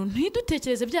abantu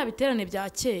ntidutekereze bya biterane bya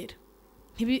kera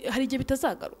hari igihe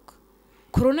bitazagaruka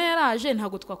korona yaraje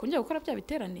ntabwo twakongera gukora bya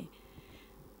biterane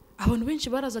abantu benshi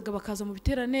barazaga bakaza mu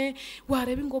biterane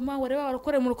wareba ingoma wareba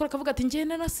barakora mu rukora akavuga ati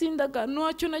ngenda nasindaga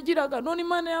ntacyo nagiraga none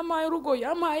Imana yampaye urugo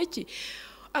yampaye iki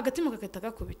agatima kakahita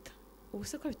gakubita ubu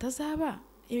se ko bitazaba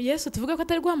Yesu tuvuga ko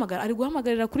atari guhamagara ari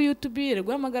guhamagarira kuri YouTube ari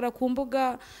guhamagara ku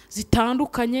mbuga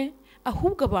zitandukanye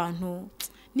ahubwo abantu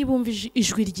nibumva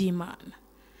ijwi ry'Imana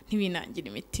ntibinangira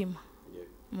imitima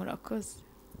murakoze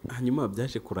hanyuma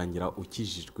byaje kurangira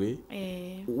ukijijwe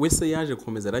wese yaje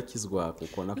gukomeza arakizwa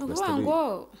kuko nakubesite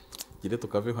gire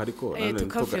tukaveho ariko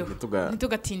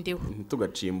ntitugatindeho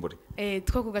ntitugacimbure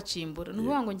twakugacimbura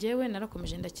nuvuga ngo ngewe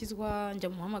narakomeje ndakizwa njya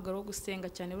mu muhamagaro wo gusenga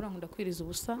cyane buranga ndakwiriza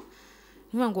ubusa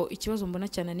nuvuga ngo ikibazo mbona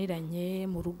cyane aniranye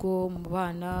mu rugo mu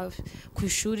bana ku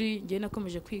ishuri ngewe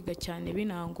nakomeje kwiga cyane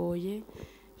binangoye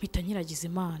mpita nkiragiza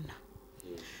Imana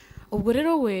ubwo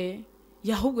rero we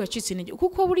yahubwo yacitse intege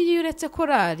kuko buri uretse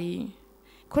korari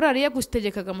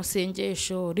yagutegekaga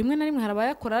musengesho rimwe na rimwe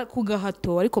harabayakora ku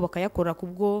gahato ariko bakayakora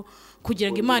kubwo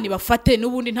kugira ngo Imana ibafate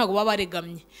n'ubundi ntago baba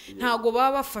baregamye ntago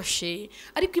baba bafashe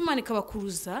ariko Imana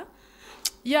ikabakuruza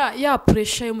ya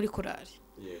pressure yo muri korari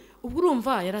ubwo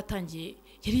urumva yaratangiye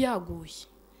yari yaguye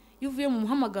iyo uvuye mu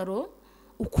muhamagaro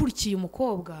ukurikiye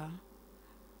umukobwa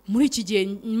muri iki gihe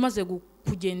maze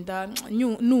kugenda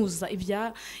nuza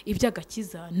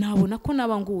iby'agakiza nabona ko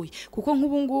nabanguye kuko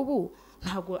nk'ubu ngubu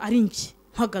ntabwo ari njye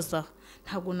mpagaza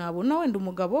ntabwo nabona wenda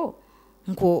umugabo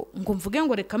ngo mvuge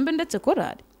ngo reka mbe ndetse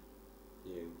korari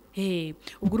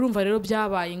ubwo urumva rero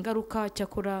byabaye ingaruka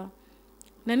cyakora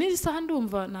na n'izi saha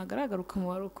ndumva nagaragaruka mu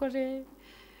barokore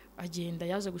agenda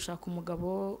yaje gushaka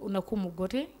umugabo unako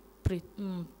umugore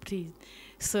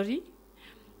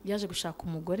yaje gushaka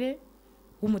umugore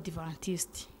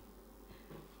w'umudivantiste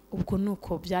ubwo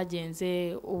nuko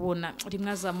byagenze ubona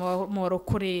rimwe aza mu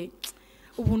barokore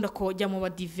ubundi akojya mu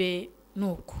badive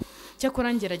nuko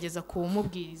cyakora ngerageza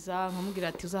kumubwiriza nkamubwira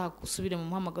ati uzasubire mu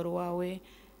muhamagaro wawe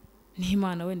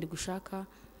n'Imana wende gushaka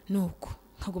nuko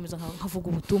nkagomeza nkavuga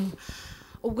ubutumwa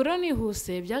ubwo rero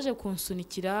nihuse byaje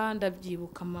kunsunikira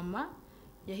ndabyibuka mama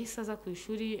yahise aza ku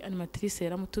ishuri animatrice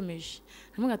yaramutumeje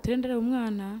namwe gaterendera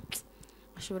umwana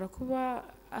ashobora kuba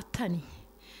atanye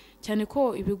cyane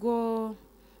ko ibigo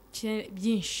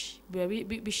byinshi biba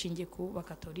bishingiye ku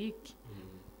bakatolike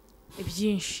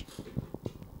ibyinshi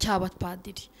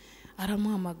cy'abapadiri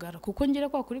aramuhamagara kuko ngira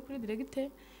kwa kuri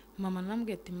directe mama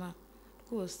nambwiye ati ma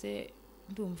rwose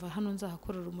ndumva hano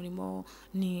nzahakorera umurimo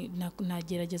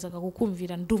nageragezaga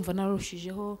gukumvira ndumva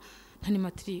narushijeho ntani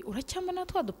matri uracyambana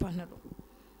twa dupantaro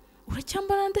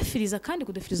uracyambana ndefiriza kandi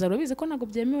kudefiriza urabize ko ntago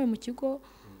byemewe mu kigo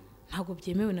ntago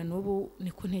byemewe na n'ubu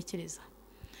niko ntekereza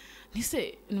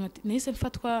nise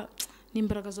mfatwa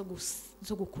n'imbaraga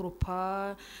zo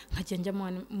gukurupa nkajya njya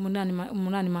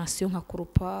mu animation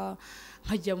nkakurupa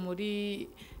nkajya muri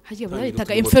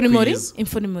bayitaga infirmary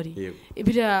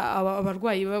ibira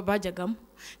abarwayi bajyagamo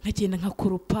nkagenda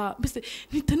nkakurupa mbese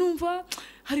mpita numva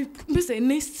hari mbese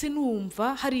nese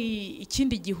numva hari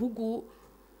ikindi gihugu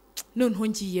noneho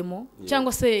ngiyemo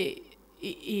cyangwa se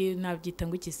nabyita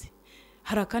ngo ikize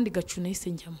hari akandi gacu nahise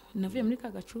njyamo navuye muri ka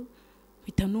gacu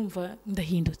mpita numva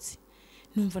ndahindutse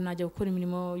numva najya gukora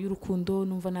imirimo y'urukundo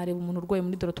numva nareba umuntu urwaye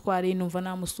muri dorotwari numva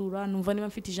namusura numva niba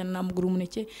mfite ijana namugura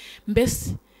umuneke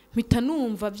mbese mpita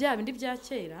numva bya bindi bya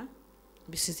kera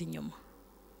bisize inyuma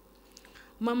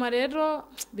mama rero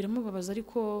biramubabaza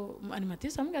ariko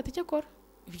animatrice amubwira ati icyo akora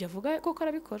ibyo avuga ko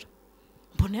arabikora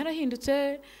mbona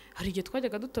yarahindutse hari igihe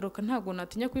twajyaga dutoroka ntago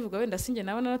natinya kwivuga wenda sinjye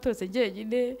nawe naratoretse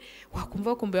jyenyine wakumva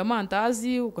wakumbuye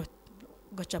amandazi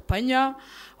ugacapanya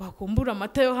wakumbura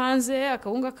amata yo hanze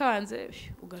akabunga kanze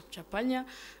ugacapanya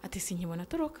ati sinkibona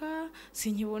toroka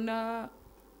sinkibona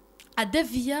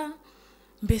adeviya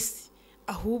mbese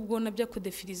ahubwo nabyo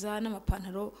kudefiriza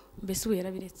n'amapantaro mbese ubu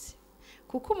yarabiretse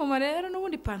kuko mama rero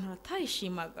n'ubundi pantaro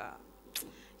atayishimaga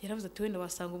yaravuze ati wenda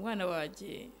wasanga umwana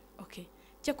waje okay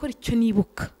cyakora icyo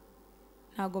nibuka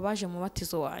ntago baje mu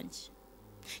batizo wanjye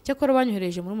cyakora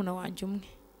banyohereje muri umuna wanjye umwe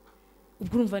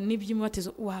ubwo urumva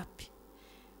n'iby'umubatizo wapi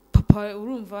papa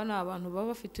urumva n'abantu baba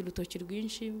bafite urutoki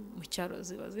rwinshi mu cyaro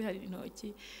ziba zihari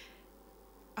intoki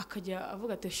akajya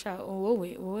avuga ati sha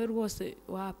wowe rwose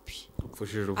wapi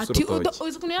ati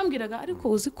uzi ko yambwiraga ariko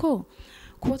uzi ko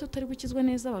kuba tutari gukizwa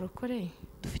neza barokore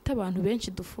dufite abantu benshi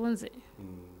dufunze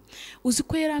uzi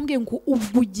ko yarambwiye ngo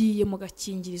uvugiye mu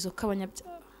gakingirizo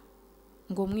k'abanyabyaha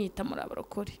ngo mwita muri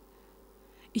abarokore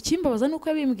ikimbabaza nuko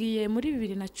yabimbwiye muri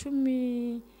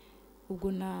 2010 ubwo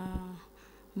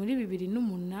muri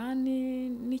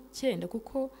 2008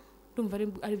 kuko ndumva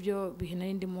ari byo bihina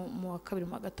indi mu wa kabiri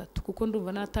mu wa gatatu kuko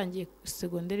ndumva natangiye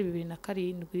segonderi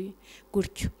 2007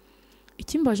 gutyo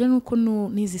ikimbaje nuko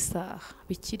nizi saha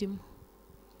bikirimo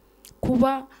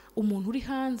kuba umuntu uri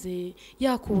hanze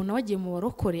yakubona wagiye mu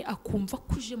barokore akumva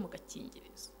kuje mu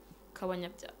gakingirizo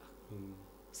k'abanyabyaha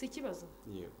si ikibazo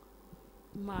yego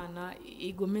Imana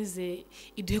igomeze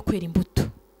iduhe kwera imbuto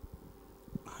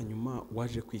hanyuma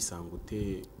waje kwisanga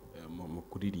ute mu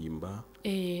kuririmba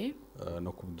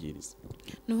no kubwiriza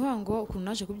nuvuga ngo ukuntu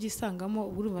naje kubyisangamo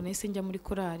ubwo urumva nahise njya muri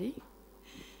korali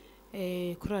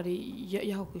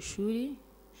yaho ku ishuri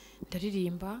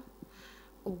ndaririmba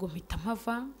ubwo mpita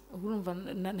mpava ubwo urumva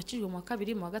nakijwe mu wa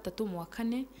kabiri mu wa gatatu mu wa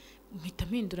kane mpita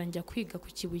mpindura njya kwiga ku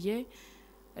Kibuye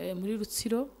muri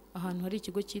Rutsiro ahantu hari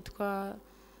ikigo cyitwa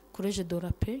Collège de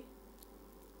la Paix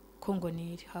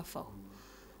Kongoniri hafi aho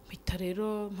mpita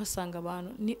rero mpasanga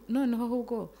abantu noneho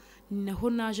ahubwo naho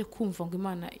naje kumva ngo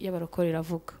Imana y'abarokore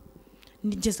iravuga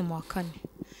nigeze mu wa kane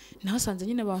nahasanze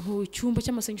nyine abantu icyumba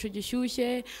cy'amasengesho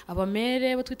gishyushye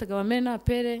abamere bo twitaga abamere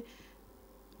n'abapere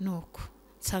nuko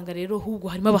nsanga rero ahubwo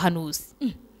harimo abahanuzi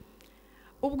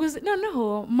ubwo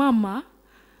noneho mama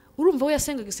urumva we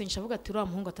yasengaga isengesho avuga ati uriya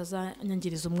muhungu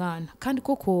atazanyangiriza umwana kandi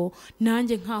koko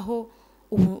nanjye nkaho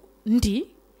ubu ndi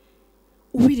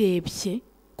ubirebye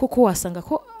koko wasanga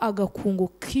ko agakungu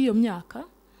k'iyo myaka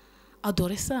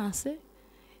adolescence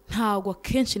ntago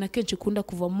kenshi na kenshi kunda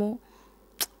kuvamo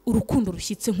urukundo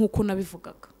rushyitse nk'uko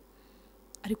nabivugaga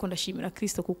ariko ndashimira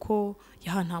Kristo kuko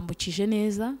yahantambukije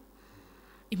neza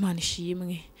Imana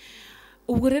ishimwe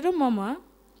ubwo rero mama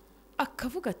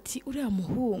akavuga ati uriya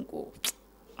muhungu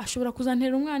ashobora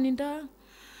kuzantera umwana inda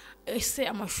ese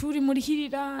amashuri muri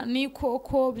hirira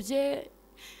nikoko bye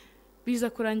biza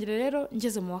kurangira rero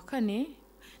ngeze mu wa kane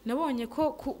nabonye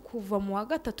ko kuva mu wa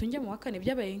gatatu njya mu wa kane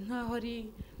byabaye nkaho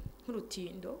ari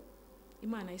nk'urutindo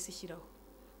Imana yishyiraho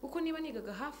uko niba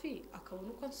nigaga hafi akabona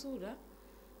uko ansura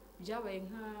byabaye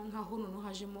nkaho noneho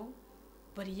hajemo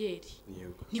bariyeri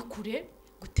ni kure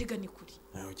gutega ni kuri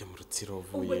nawe ujya mu Rutsiro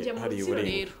uvuye hari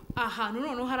rero ahantu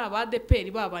noneho hari abadeperi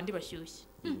babandi bashyushye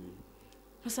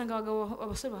nkasanga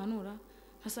abasore bahanura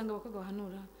nkasanga abakobwa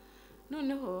bahanura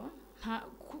noneho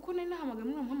kuko nari nahamagaye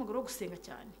muri umuhamagaro wo gusenga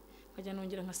cyane nkajya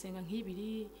nongera nkasenga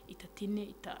nk'ibiri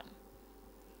 3 4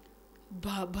 5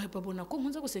 babona ko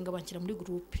nkunze gusenga banshyira muri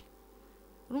groupe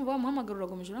urumva bamuhamagara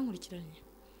uragomeje urankurikiranye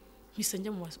mpise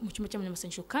njya mu cyumba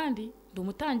cy'abanyamasengesho kandi ndi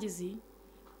umutangizi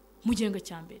mu gihembwe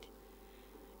cya mbere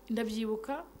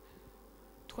ndabyibuka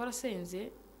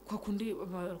twarasenze kwa kundi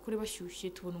bakore bashyushye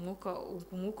tubona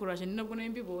umwuka uraje ni nabwo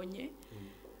nayo mbibonye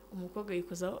umukobwa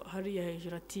yikoza hariya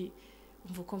hejuru ati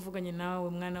umva uko mvuganye nawe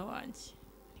mwana wanjye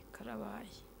ni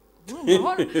karabaye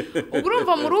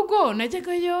urumva mu rugo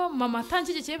najyagayo mama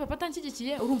atanshyigikiye papa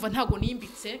atanshyigikiye urumva ntago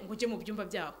nimbitse ngo ujye mu byumba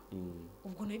byabo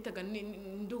ubwo nahitaga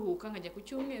nduhuka nkajya ku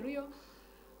cyumweru yo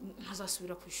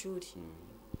nkazasubira ku ishuri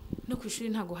no ku ishuri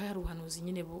ntago hari ubuhanuzi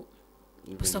nyine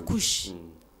busakushi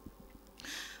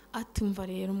atumva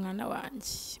rero umwana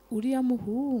wanjye uriya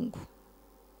muhungu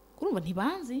urumva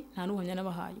ntibanzi nta n'ubuhamya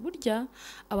nabahaye burya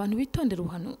abantu bitondera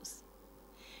ubuhanuzi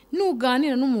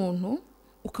nuganira n'umuntu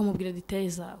ukamubwira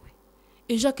details zawe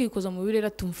ejo akikoza mu birera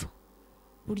tumva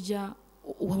burya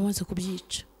wamaze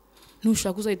kubyica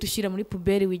nushaka uzahita ushyira muri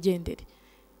puberi wigendere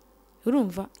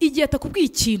urumva igihe atakubwiye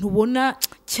ikintu ubona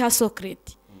cya secret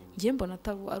ngiye mbona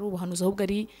ari ubuhanuzi ahubwo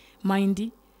ari mind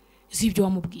z'ibyo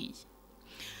wamubwiye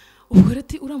ubwo rero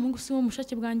uriya mungu si wo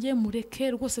mushake bwanjye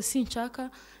mureke rwose sinshaka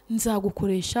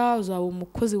nzagukoresha uzaba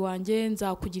umukozi wanjye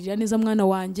nzakugirira neza mwana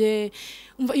wanjye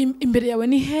imbere yawe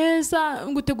ni heza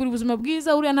ngutegura ubuzima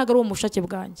bwiza uriya ntago ari uwo mushake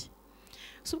bwanjye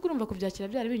so ubwo urumva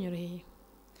kubyakira byari binyoroheye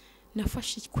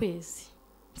nafashe kwezi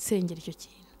nsengera icyo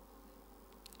kintu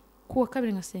kuwa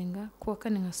kabiri ngasenga kuwa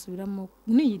kane nkasubiramo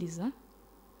niyiriza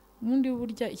ubundi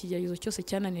burya ikigeragezo cyose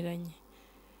cyananiranye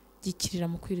gikirira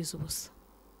mu kwiriza ubusa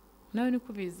nawe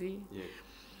niko bizi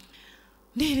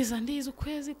ndiza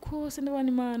ukwezi kose ndabana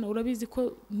Imana urabizi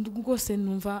ko rwose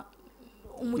numva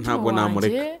umutima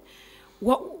wanjye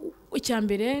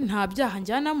icyambere nta byaha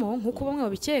njyanamo nkuko bamwe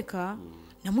babikeka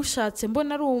namushatse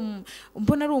mbona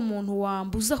ari umuntu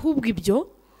wambuza ahubwo ibyo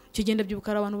cyo genda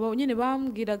byubukara abantu nyine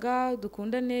bambwiraga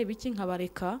dukundane biki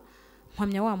nkabareka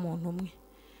mpamya wa muntu umwe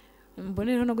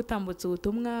mbone rero no gutambutsa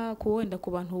ubutumwa ku wenda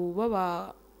ku bantu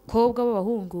b'abakobwa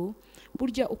b'abahungu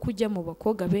burya uko ujya mu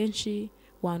bakobwa benshi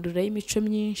wandurayo imico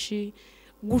myinshi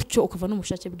gutyo ukava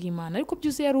n'umushake bw'Imana ariko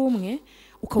byuze yari umwe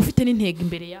ukaba ufite n'intego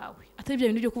imbere yawe atari bya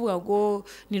bintu byo kuvuga ngo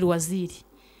ni ruwaziri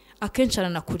akenshi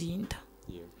aranakurinda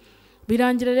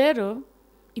birangira rero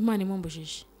Imana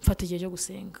imumbujije mfata igihe cyo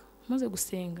gusenga maze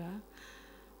gusenga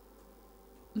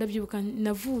ndabyibuka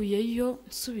navuyeyo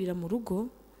nsubira mu rugo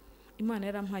Imana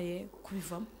yarampaye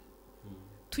kubivamo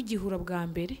tugihura bwa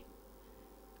mbere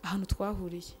ahantu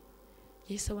twahuriye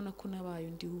yahise abona ko nabaye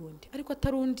undi wundi ariko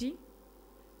atari undi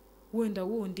wenda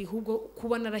wundi ahubwo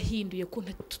kuba narahinduye ko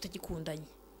tutagikundanye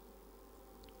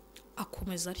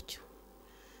akomeza atyo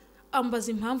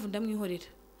ambaza impamvu ndamwihorera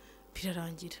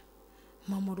birarangira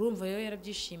mama urumva yo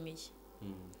yarabyishimiye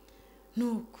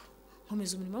nuko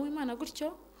nkomeza umurimo w'Imana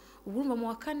gutyo urumva mu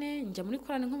wa kane njya muri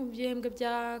korane nko mu byembwe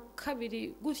bya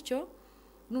kabiri gutyo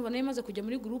numva nayo maze kujya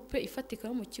muri groupe ifatika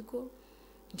yo mu kigo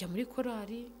njya muri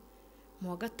korari mu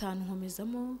wa gatanu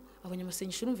nkomezamo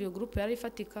abanyamasengesho urumva iyo groupe yari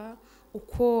ifatika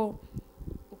uko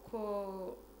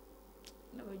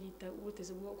nabagita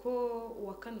ubuteze uko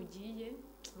uwa kane ugiye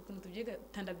ukuntu tubyiga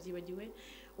tandabyibagiwe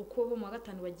uko bo mu wa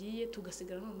gatanu bagiye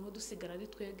tugasigara noneho dusigara ari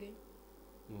twege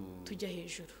tujya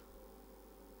hejuru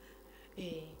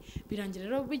birangira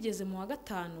rero bigeze mu wa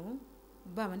gatanu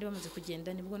babandi bamaze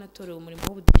kugenda nibwo natorewe umurimo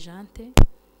w'ubudirijante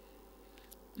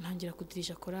ntangira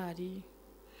kudirija korari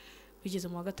bigeze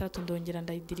mu wa gatandatu ndongera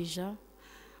ndayidirija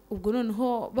ubwo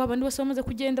noneho babandi bose bamaze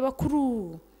kugenda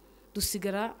bakuru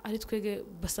dusigara ari twege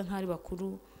basa nk'ari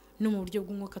bakuru no mu buryo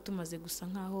bw'umwuka tumaze gusa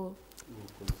nkaho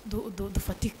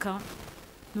dufatika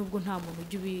nubwo nta muntu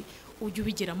ujya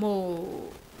ubigeramo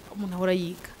umuntu ahora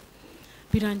yiga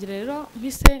birangira rero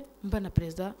mpise mba na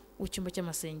perezida w'icyumba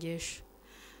cy'amasengesho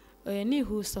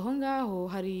nihuse aho ngaho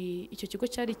hari icyo kigo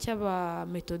cyari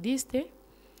cy'abametodiste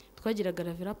twagiraga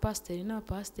ravera pasiteri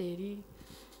n'abapasiteri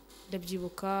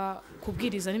ndabyibuka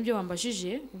kubwiriza n'ibyo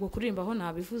bambajije ubwo kuririmba aho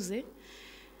nabivuze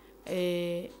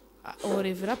uwo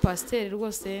revera pasiteri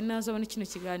rwose nazabona kino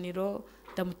kiganiro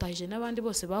ndamutahije n'abandi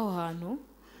bose baho hantu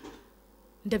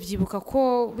ndabyibuka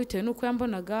ko bitewe n'uko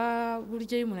yambonaga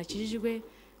burya iyo umuntu akijijwe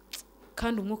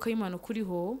kandi umwuka w'Imana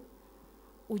ukuriho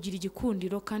ugira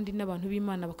igikundiro kandi n'abantu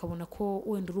b'Imana bakabona ko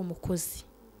wenda uri umukozi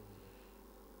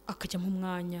akajya mu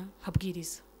mwanya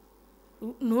nkabwiriza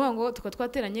nuvuga ngo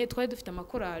twateranye twari dufite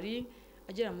amakorari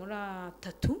agera muri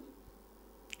 3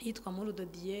 yitwa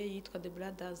Murudodiye yitwa The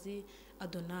Brothers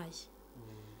Adonai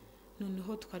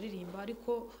noneho twaririmba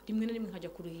ariko rimwe na rimwe nkajya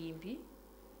ku ruhimbi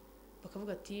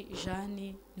bakavuga ati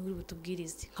Jeanne ni uri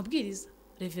butubwirize nkabwiriza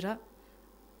revera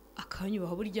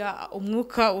akanyubaha. Burya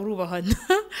umwuka urubahana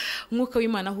umwuka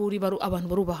w'Imana aho uri abantu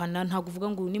barubahana, ntabwo uvuga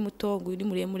ngo uyu ni muto, ngo uyu ni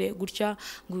muremure gutya,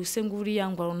 ngo uyu se ngo uriya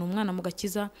ngo ni umwana mu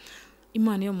gakiza.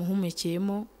 Imana iyo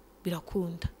muhumekeyemo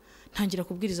birakunda. Ntangira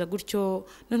kubwiriza gutyo,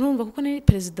 numva kuko ni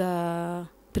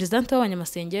presidente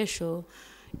w'abanyamasengesho,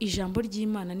 ijambo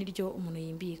ry'Imana niryo umuntu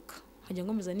yimbika. Nkajya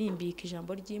ngomeza nimbika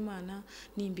ijambo ry'Imana,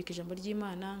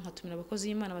 nkatumira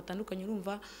abakozi b'Imana batandukanye.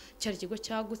 Urumva cyari ikigo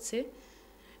cyagutse,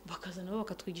 bakaza nabo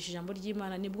bakatwigisha ijambo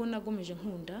ry'Imana. Nibwo nagomeje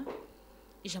nkunda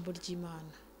ijambo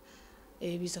ry'Imana.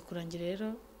 Biza kurangira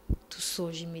rero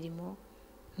dusoje imirimo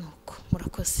nuko.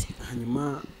 Murakoze.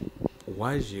 Hanyuma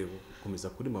waje gukomeza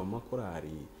kuri mama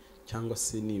korari, cyangwa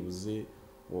se nibuze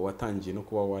watangiye no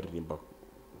kuba waririmba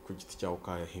ku giti cyawe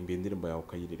ukahimba indirimbo yawe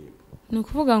ukayiririmba? Ni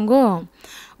ukuvuga ngo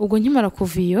ubwo nkimara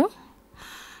kuva iyo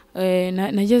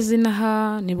nageze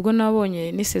inaha, nibwo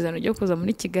nabonye n'isezerano ryo kuza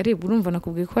muri Kigali. Urumva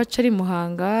nakubwiye ko waca ari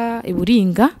Muhanga,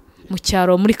 Iburinga, mu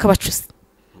cyaro muri Kabacuzi.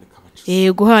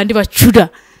 Yego, handi bacura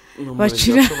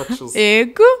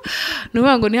yego.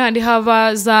 Nuvuga ngo ni handi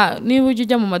haba niba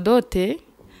ujya mu madote,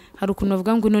 hari ukuntu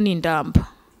bavuga ngo ino ni indamba.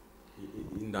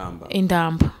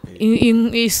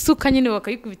 Isuka nyine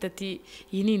bakayikubita ati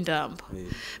iyi ni indamba.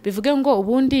 Bivuga ngo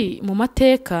ubundi mu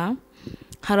mateka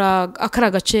hari akari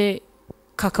agace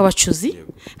ka Kabacuzi,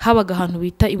 habaga ahantu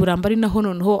bita Iburamba, ari naho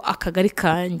noneho akagari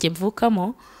kanjye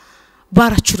mvukamo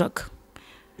baracuraga.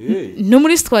 No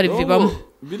muri histoire vivamo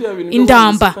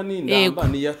indamba. Yego,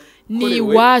 ni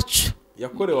iwacu,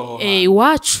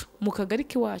 iwacu mu kagari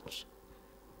k'iwacu.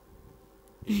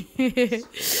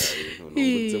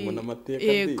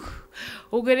 Yego,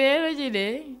 ubwo rero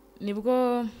nyine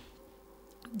nibwo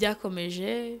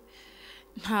byakomeje.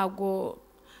 Ntabwo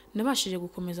nabashije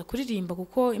gukomeza kuririmba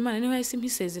kuko Imana niho yahise impa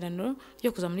isezerano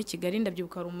ryo kuza muri Kigali.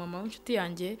 Ndabyibuka hari umumama w'inshuti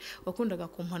yanjye wakundaga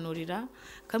kumpanurira,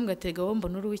 kambwira ati "Gabo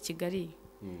mbona uri w'i Kigali."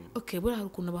 Okay, buriya hari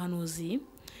ukuntu abahanuzi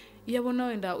iyo abona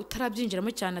wenda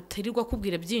utarabyinjiramo cyane atarirwa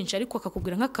akubwira byinshi, ariko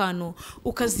akakubwira nk'akantu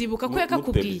ukazibuka ko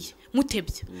yakakubwiye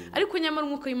mutebye, ariko nyamara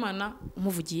umwuka w'Imana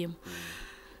umuvugiyemo.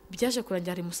 Byaje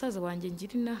kurangira hari musaza wanjye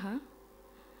ngira inaha,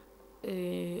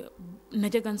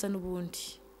 najyaga nza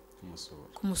n'ubundi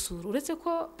kumusura. Uretse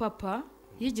ko papa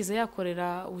yigeze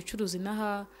yakorera ubucuruzi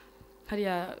naha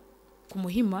hariya ku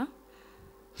Muhima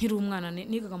nkiri umwana,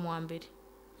 nigaga mu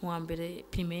wa mbere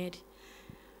primaire.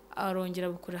 Arongera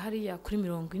bukora hariya kuri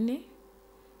 40.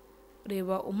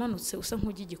 Reba umanutse usa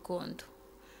nk'ugigikondo,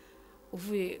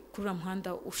 uvuye kuri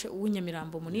muhanda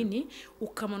w'Inyamirambo munini,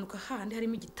 ukamanuka handi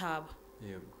harimo igitaba.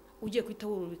 Yego, ugiye kwita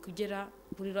wuru bikugera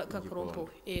kuri kakorompo.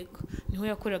 Yego, niho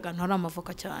yakoreraga ahantu hari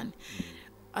amavoka cyane.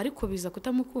 Ariko biza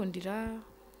kutamukundira,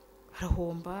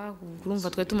 arahomba.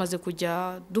 Urumva twari tumaze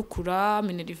kujya dukura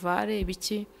minerivare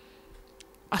ibiki,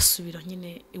 asubira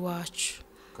nyine iwacu.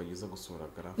 Kageza gusura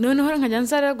gara. Noneho nkajya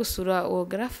nzara gusura uwo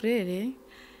garafrere,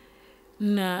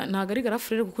 ntago ari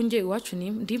garafrere kuko ngiye iwacu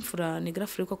ndi imfura, ni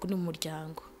garafrere kuko ni mu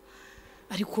muryango,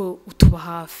 ariko utuba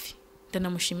hafi.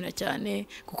 Ndanamushimira cyane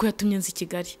kuko yatumye nzi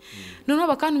Kigali. Noneho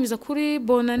bakantumiza kuri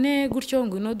bonane gutyo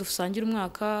ngo ino dusangire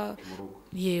umwaka.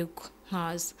 Yego,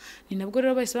 nkaza. Ni nabwo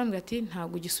rero bahise bambwira ati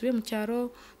ntabwo gisubiye mu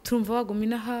cyaro, turumva waguma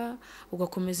inaha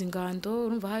ugakomeza ingando.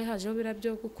 Urumva hajeho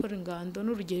birabyo gukora ingando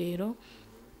n'urugerero,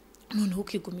 noneho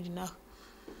ukigumira inaha.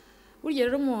 Burya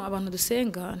rero mu abantu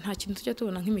dusenga nta kintu tujya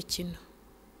tubona nk'imikino.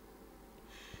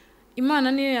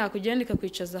 Imana niyo yakugenda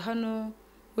ikakwicaza hano,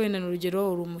 wenda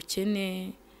n'urugero uri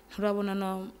umukene, nturabona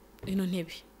no ino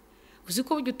ntebe, uzi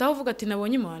ko burya utavuga ati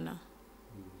nabonye Imana.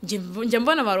 Njye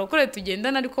mbona barokore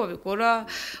tugendana ariko babikora,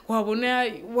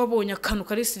 wabonye akantu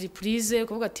kari surprise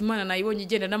kuvuga ati Imana nayibonye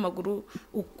igenda n'amaguru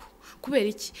uko. Kubera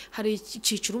iki? Hari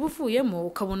iciciro ubuvuyemo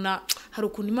ukabona hari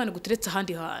ukuntu Imana guteretse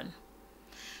ahandi hantu.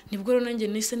 Nibwo rero nanjye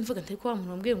nise nivuga ntari kwa muntu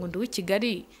wambwiye ngo ndi w'i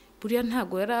Kigali, buriya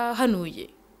ntago yarahanuye.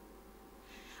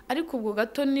 Ariko ubwo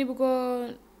gato nibwo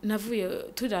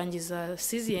navuye turangiza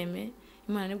 6e,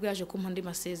 Imana nibwo yaje kumpa andi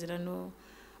masezerano.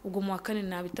 Ubwo mu wa 4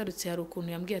 nabitarutse, hari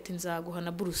ukuntu yambwiye ati nzaguha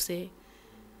na buruse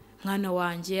mwana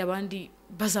wanjye, abandi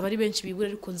bazaba ari benshi bibura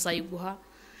ariko nzayiguha.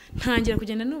 Ntangira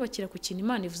kugenda nubakira ku kintu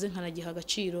Imana ivuze, nkanagiha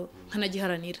agaciro,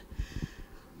 nkanagiharanira.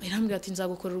 Irambwira ati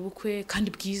nzagukorera ubukwe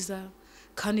kandi bwiza,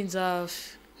 kandi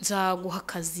nzaguha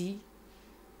akazi.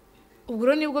 Ubwo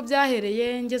rero nibwo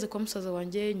byahereye. Ngeze kwa musaza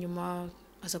wanjye nyuma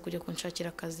aza kujya kunshakira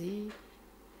akazi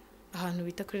ahantu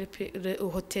bita kuri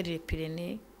hotel Les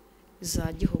Pyrénées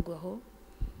za Gihugu, aho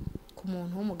ku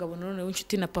muntu w'umugabo none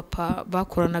w'inshuti na papa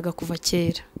bakoranaga kuva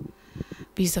kera.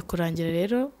 Biza kurangira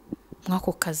rero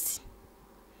mwako kazi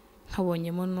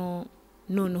nkabonyemo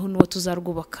noneho n'uwo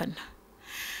tuzarwubakana.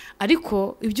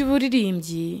 Ariko ibyo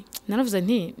buririmbyi naravuze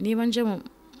nti niba nje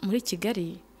muri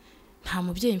Kigali nta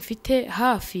mubyeyi mfite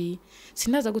hafi,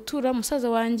 sinaza gutura musaza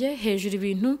wanjye hejuru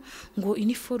ibintu ngo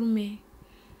uniforme,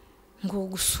 ngo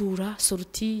gusura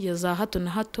sorti ya za hato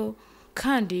na hato,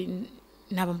 kandi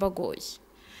naba mbagoye.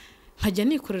 Nkajya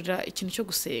nikorera ikintu cyo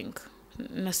gusenga.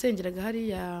 Nasengeraga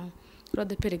hariya kuri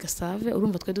ADPR Gasave,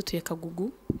 urumva twe dutuye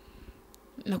Kagugu.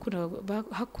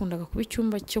 Hakundaga kuba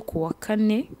icyumba cyo kuwa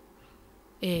kane,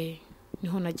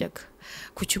 niho najyaga.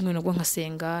 Ku cyumweru nabwo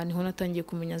nkasenga, niho natangiye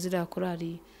kumenya ziriya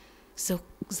korali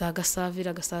za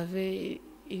Gasave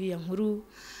iriya nkuru.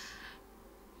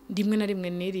 Rimwe na rimwe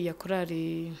n'iriya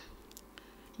korali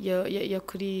ya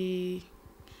kuri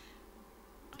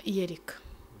Iyereka,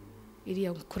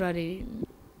 iriya korali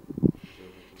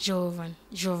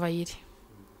Jovayire.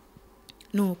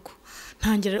 Nuko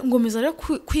ntangira ngomeza rero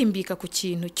kwimbika ku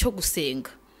kintu cyo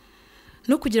gusenga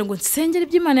no kugira ngo nsengere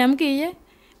iby'Imana yambwiye,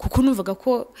 kuko numvaga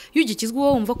ko iyo ugikizwe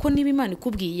wowe wumva ko niba Imana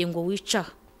ikubwiye ngo wica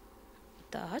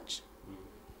utahaca.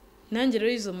 Nanjye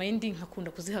rero izo mayindi nkakunda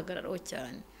kuzihagararaho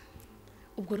cyane.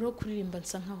 Ubwo rero kuririmba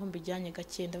nsa nkaho mbijyanye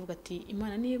gake, ndavuga ati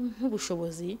Imana ni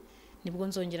nk'ubushobozi nibwo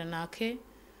nzongera nake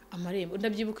amarembo.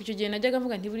 Ndabyibuka icyo gihe najyaga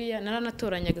mvuga nti buriya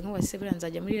naranatoranyaga nk'abase buriya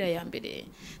nzajya muri ya mbere,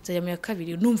 nzajya mu ya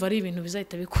kabiri, numva ari ibintu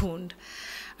bizahita bikunda.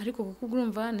 Ariko kuko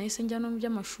urumva nahise njya no mu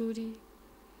by'amashuri,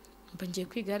 mba ngiye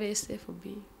kwiga RSFB,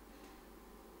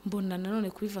 mbona nanone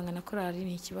kubivanga na korali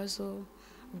ni ikibazo.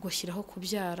 Ubwo shyiraho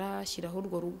kubyara, shyiraho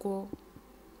urwo rugo,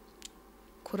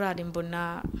 korali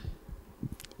mbona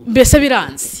mbese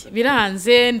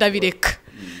biranze ndabireka.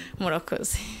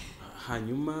 Murakoze.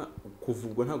 Hanyuma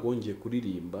kuvugwa ntago wongeye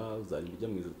kuririmba, uzaririmba ujya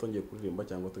mwiza utongeye kuririmba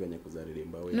cyangwa uteganya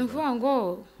kuzaririmba we? Nuvuga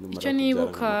ngo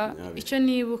icyo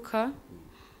nibuka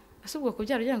asubwo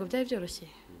kubyara byango byari byoroshye.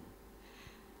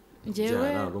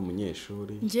 Njyewe ari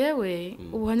umunyeshuri, njyewe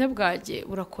ubuhanya bwaje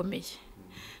burakomeye.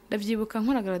 Ndabyibuka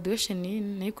nkora graduation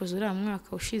nayikoze uriya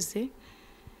mwaka ushize,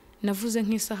 navuze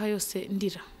nk'isaha yose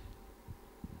ndira.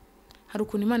 Hari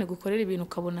ukuntu Imana igukorera ibintu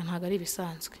ukabona ntago ari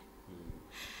bisanzwe.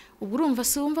 Ubwo urumva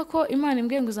sumva ko Imana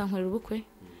imbwiye ngo uzankorera ubukwe,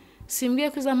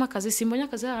 simbwiye ko izampa akazi, simbonye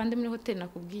akazi hahandi muri hotel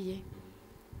nakubwiye.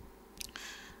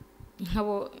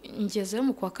 Nkabo ngezeyo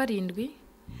mu kwa 7,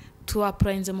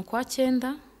 tuapurayinze mu kwa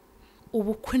 9,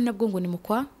 ubukwe nabwo ngo ni mu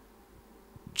kwa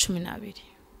 12.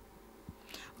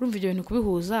 Urumva ibyo bintu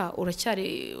kubihuza,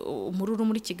 uracyari umururu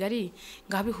muri Kigali,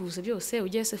 ngabihuze byose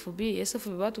ujye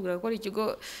SFB batubwira ko ari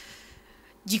ikigo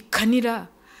gikanira,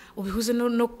 ubihuze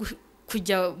no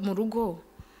kujya mu rugo.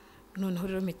 Noneho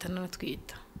rero mitana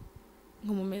natwita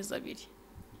nko mu mezi 2.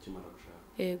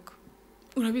 Yego,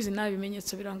 urabizi nabi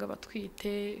bimenyetso biranga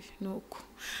batwite nuko.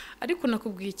 Ariko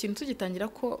nakubwiye ikintu tugitangira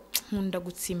ko nkunda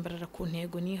gutsimbarara ku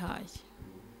ntego nihaye,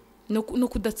 no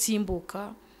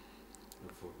kudatsimbuka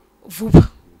vuba.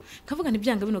 Kavuga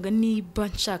nibyanga binoga, niba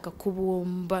nshaka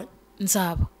kubomba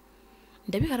nzaba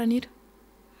ndabiharanira,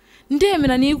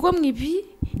 ndemera nigwa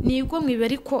mwibi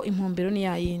ariko impombero ni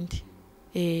yayindi.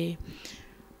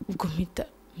 Ubwo mpita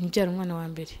mbyara umwana wa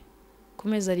mbere ku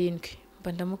mezi 7,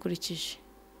 mba ndamukurikije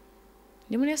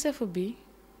ni muri SFB,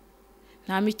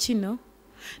 nta mikino.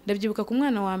 Ndabyibuka ku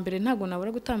mwana wa mbere ntago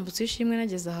nabura gutambutsa ishimwe,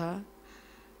 nageze aha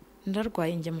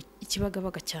ndarwaye njya mu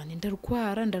Kibagabaga cyane,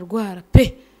 ndarwara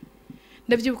pe.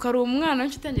 Ndabyibuka ari umwana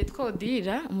w'inshuti yanjye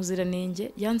twaodira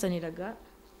umuziranenge yanzaniraga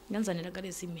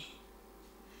resume.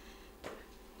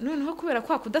 Noneho kubera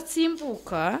kwa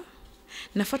kudatsimbuka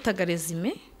nafataga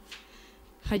resume,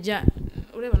 nkajya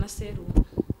ureba na serumu,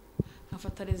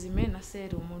 nkafata resume na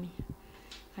serumu,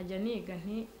 nkajya niga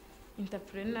nti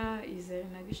entrepreneur is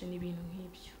navigation ibintu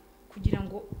nk'ibyo, kugira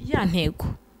ngo ya ntego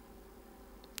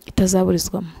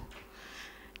itazaburizwamo.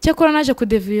 Cyakora naje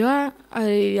kudeviwa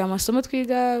amasomo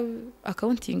twiga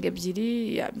accounting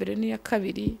 2, ya mbere ni ya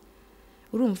 2.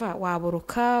 Urumva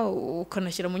waboroka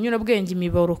ukanashyira mu nyurabwenge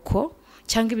imiboroko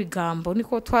cyangwa ibigambo,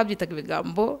 niko twabyitaga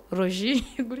ibigambo logi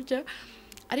gutya.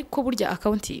 Ariko burya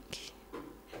accounting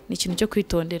ni ikintu cyo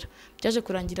kwitondera. Byaje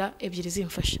kurangira 2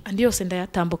 zimfasha, andi yose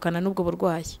ndayatambukana n'ubwo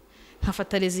burwayi.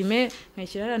 Nkafata resume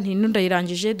nkayishyira nti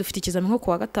ndayirangije, dufite ikizami nko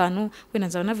kuwa 5, wenda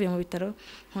nzaba navuye mu bitaro,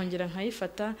 nkongera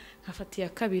nkayifata, nkafata ya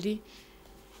 2.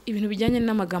 Ibintu bijyanye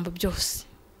n'amagambo byose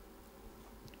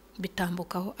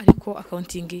bitambukaho, ariko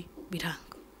accounting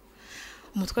biranga.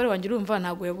 Umutware wanjye urumva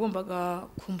ntago yagombaga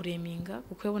kumbureminga,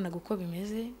 kuko yabonaga uko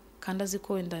bimeze kandi azi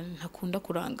ko wenda ntakunda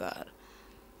kurangara.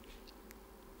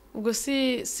 Ubwo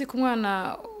si ku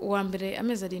mwana wa mbere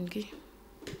amezi 7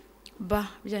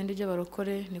 byandi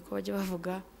by'abarokore niko bajya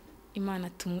bavuga Imana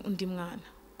undi mwana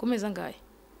kumeza ngaye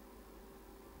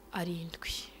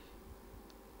 7.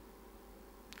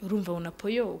 Urumva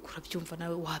unapoyo ukurabyumva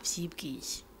nawe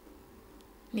wabyibwiye.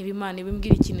 Niba Imana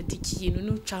ibimbwira ikintu ati ikintu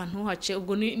n'ucantu hace,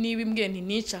 ubwo niba imbwiye nti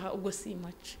nica ubwo si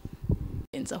mace.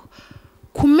 nzaho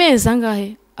ku mezi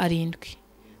angahe 7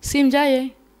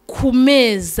 simbyaye ku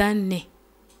mezi 4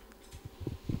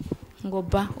 ngo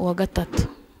ba uwa gatatu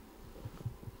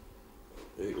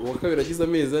uwa kabiri agize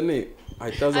amezi 4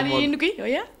 ahitaza mu 7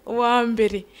 oya uwa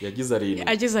mbere yagize 7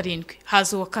 agize 7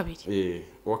 haza uwa kabiri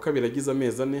uwa kabiri agize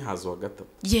amezi 4 haza uwa gatatu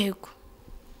yego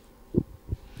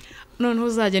none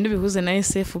uzagenda bihuze na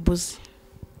SF buzi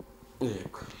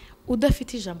yego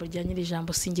udafite ijambo rya nyiri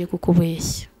ijambo singiye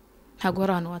kukubeshya ntago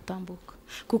hari ahantu watambuka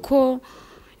kuko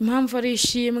impamvu ari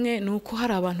ishimwe nuko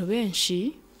hari abantu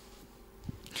benshi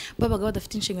babaga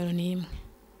badafite inshingano n'imwe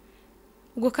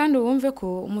ubwo kandi wumve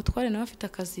ko umutware nawe afite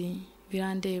akazi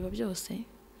birandeba byose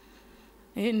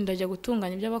ndajya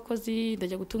gutunganya iby'abakozi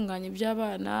ndajya gutunganya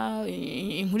iby'abana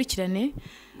inkurikirane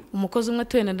umukozi umwe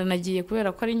atwenda ndanagiye kubera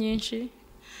ko ari nyinshi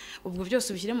ubwo byose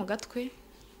ubishyire mu gatwe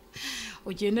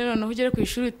ugende noneho ugere ku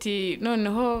ishuri uti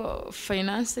noneho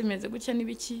finance imeze gutya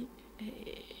n'ibiki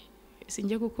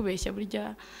singiye kukubeshya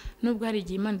burya nubwo hari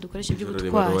igihe Imana dukoresha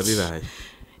iby'ubutwari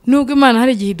nubwo Imana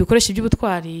hari igihe dukoresha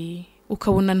iby'ubutwari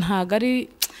ukabona ntago ari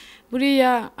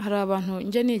buriya hari abantu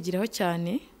njya nigiraho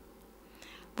cyane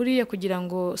buriya kugira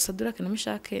ngo Sadurake na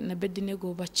Meshake na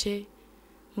Abedinego bace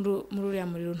muri uriya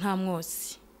muriro nta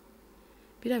mwotsi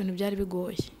biriya bintu byari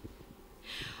bigoye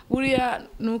buriya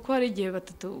nuko hari igihe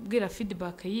batatu ubwira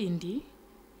feedback yindi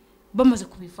bamaze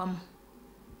kubivamo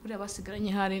buriya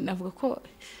basigaranye hari navuga ko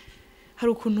hari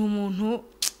ukuntu umuntu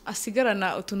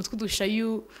asigarana utuntu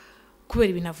tw'udushayu kubera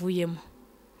ibintu avuyemo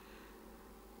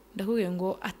ndakubwiye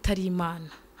ngo atari Imana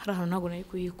hari ahantu ntabwo nari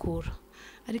kuyikura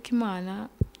ariko Imana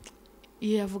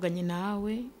iyo yavuganye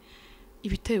nawe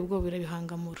ibiteye ubwoba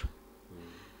birabihangamura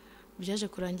byaje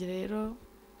kurangira rero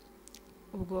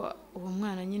ubwo uwo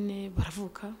mwana nyine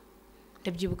baravuka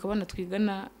ndabyibuka abana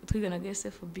twigana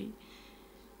GSFB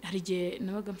hari igihe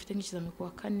nabaga mfite nk'ikizami ku wa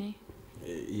 4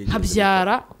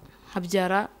 nkabyara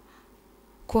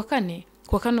ku wa 4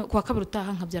 ku wa kabiri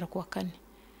utaha nkabyara ku wa 4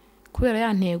 kubera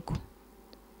ya ntego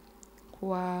ku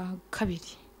wa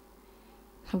kabiri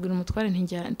nkabwira umutware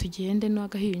nti tugende no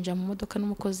agahinja mu modoka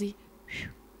n'umukozi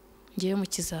ngiye mu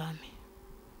kizami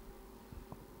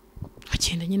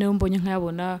agenda nyine mbonye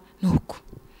nkayabona nuko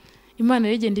Imana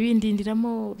yegenda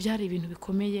ibindindiramo byari ibintu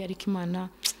bikomeye ariko Imana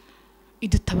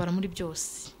idutabara muri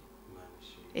byose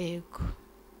ego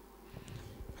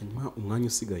hanyuma umwanya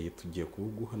usigaye tugiye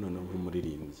kuwuguha none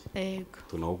nk'umuririmbyi ego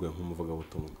tunawuguye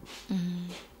nk'umuvugabutumwa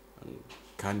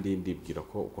kandi ndibwira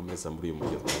ko ukomeza muri uyu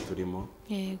mujyi turimo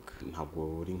yego ntabwo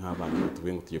uri nk'abana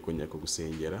tuvuye ngo tugiye kongera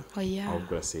kugusengera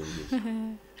ahubwo urasengeye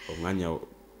umwanya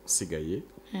usigaye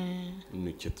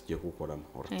nicyo tugiye gukoramo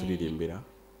uraturirimbira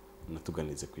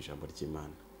unatuganize ku ijambo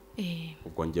ry'Imana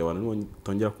ubwo njye abantu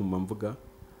tongera kumva mvuga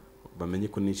bamenye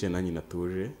ko nice nanjye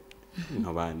natuje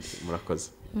nk'abandi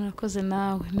murakoze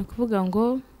nawe ni ukuvuga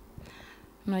ngo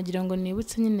nagira ngo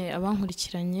nibutse nyine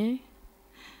abankurikiranye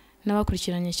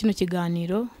n'abakurikiranye kino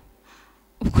kiganiro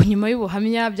ubwo nyuma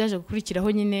y'ubuhamya byaje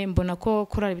gukurikiraho nyine mbona ko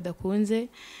korali bidakunze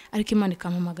ariko Imana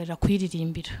ikampamagarira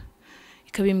kuyiririmbira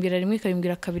ikabimbwira rimwe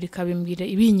ikabimbwira kabiri ikabimbwira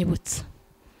ibinyibutsa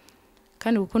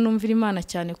kandi kuko numvira Imana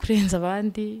cyane kurenza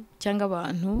abandi cyangwa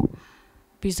abantu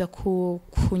biza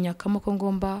kunyakamo ko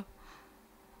ngomba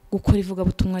gukora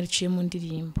ivugabutumwa riciye mu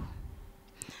ndirimbo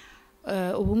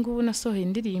ubu ngubu nasohoye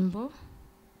indirimbo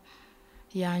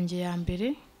yanjye ya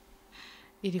mbere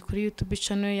iri kuri YouTube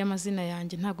channel y'amazina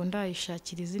yanjye ntago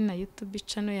ndayishakira izina YouTube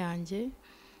channel yanjye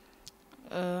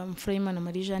Imana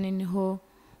Marie Jeanne niho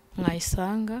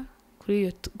mwayisanga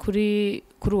kuri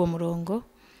uwo murongo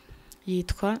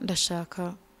yitwa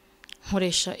ndashaka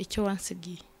nkoresha icyo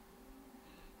wansigiye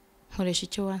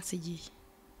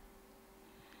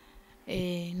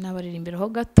nabaririmbiraho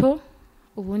gato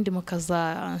ubundi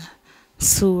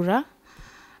mukazansura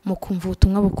mukumva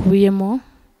ubutumwa bukubiyemo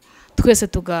twese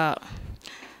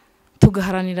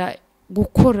tugaharanira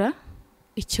gukora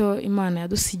icyo Imana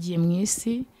yadusigiye mu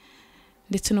isi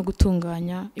ndetse no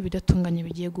gutunganya ibidatunganye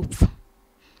bigiye gupfa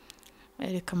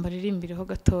reka mbaririmbireho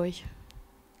gatoya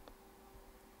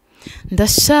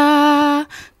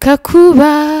ndashaka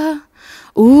kuba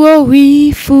uwo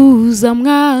wifuza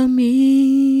mwami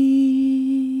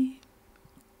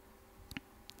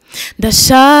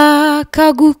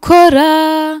ndashaka gukora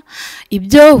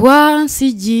ibyo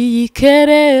wansigiye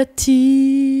ikereti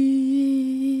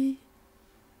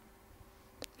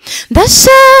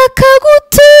ndashaka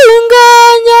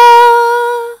gutunganya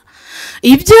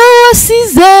ibyo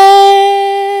wasize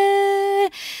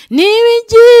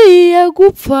nibigiye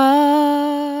gupfa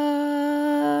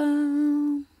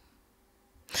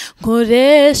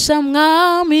nkoresha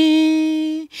mwami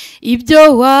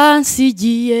ibyo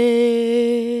wansigiye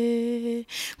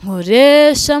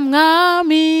nkoresha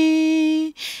mwami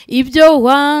ibyo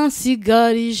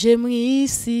wansigarije mu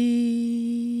isi.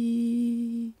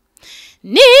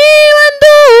 Niba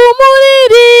ndi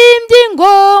umuririmbyi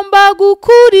ngomba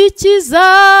gukurikiza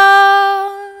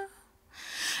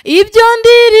ibyo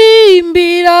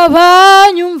ndirimbira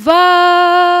abanyumva.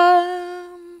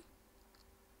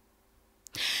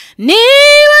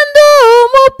 Niba ndi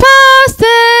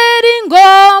umupasiteri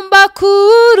ngomba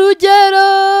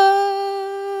kurugero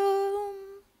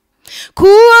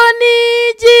kuwo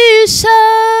nigisha.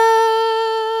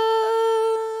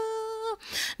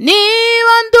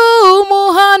 Niba ndi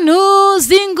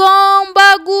umuhanuzi ngomba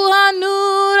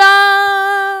guhanura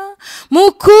mu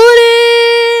kuri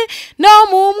no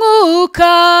mu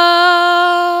mwuka.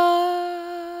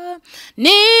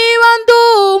 Niba ndi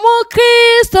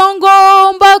umukristo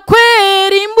ngomba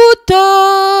kwera imbuto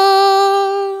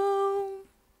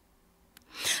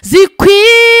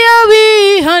zikwiye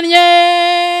abihannye.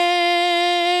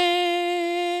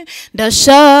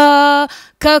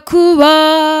 Ndashaka kuba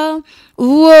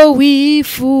uwo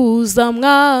wifuza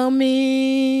mwami.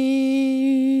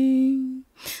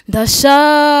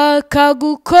 Ndashaka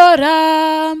gukora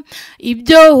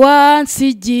ibyo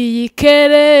wansigiye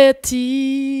ikereti.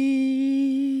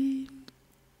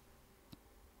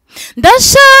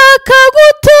 Ndashaka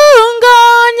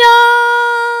gutunganya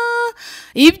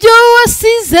ibyo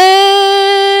wasize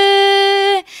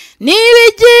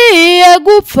n'ibigiye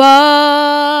gupfa.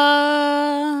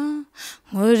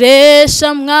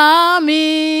 Nkoresha mwami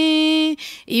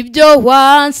ibyo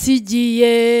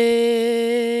wansigiye.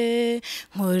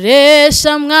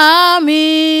 Nkoresha mwami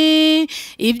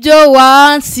ibyo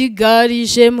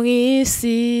wansigarije mu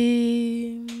isi.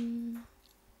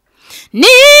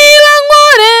 Niba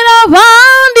nkorera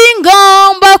abandi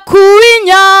ngomba kuba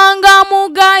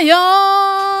inyangamugayo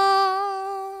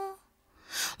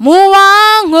mu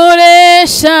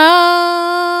bankoresha.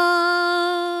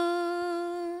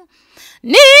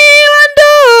 Niba ndi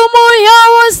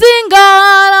umuyobozi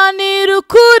ngaharanira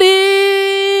ukuri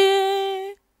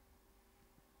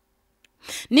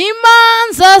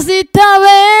n'imanza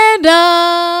zitabera.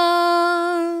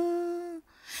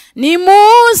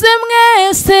 Nimuze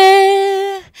mwese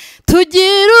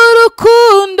tugire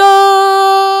urukundo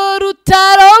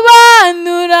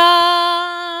rutarobanura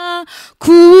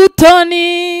ku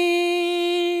butoni.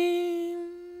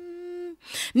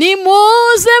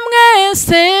 Nimuze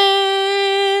mwese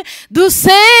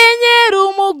dusenyere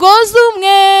umugozi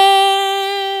umwe.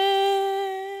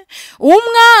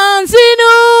 Umwanzi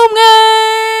n'umwe.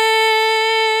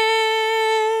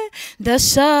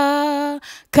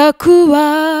 Ndashaka kuba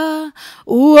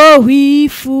uwo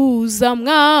wifuza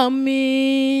mwami.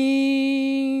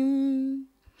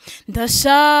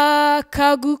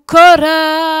 Ndashaka gukora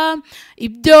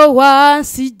ibyo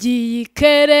wansigiye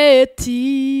ikereti.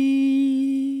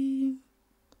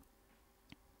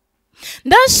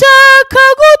 Ndashaka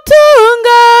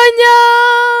gutunganya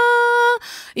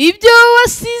ibyo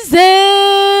wasize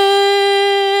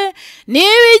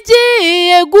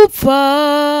n'ibigiye gupfa.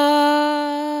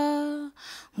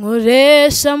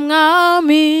 Nkoresha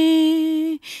mwami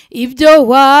ibyo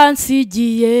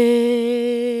wansigiye.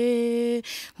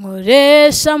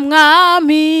 Nkoresha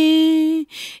mwami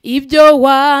ibyo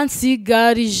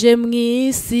wansigarije mu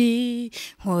isi.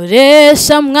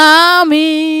 Nkoresha mwami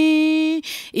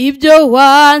ibyo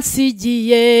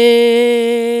wansigiye.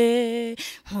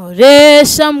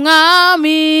 Nkoresha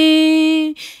mwami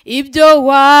ibyo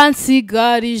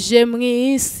wansigarije mu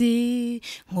isi.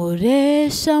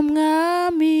 Nkoresha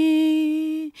mwami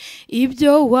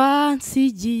ibyo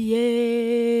wansigiye.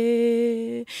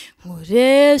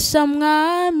 Nkoresha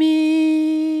mwami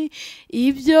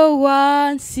ibyo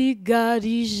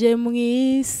wansigarije mu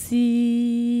isi.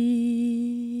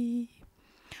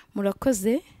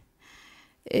 Murakoze.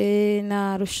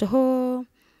 Narushaho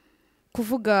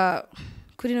kuvuga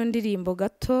kuri ino ndirimbo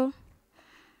gato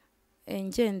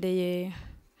ngendeye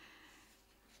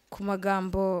ku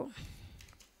magambo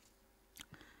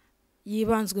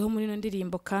yibanzweho muri ino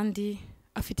ndirimbo kandi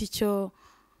afite icyo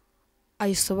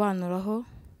ayisobanuraho.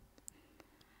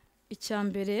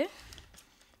 Icyambere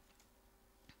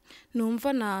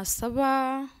numva nasaba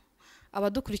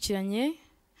abadukurikiranye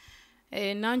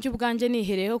nanjye ubwanjye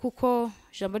nihereyeho kuko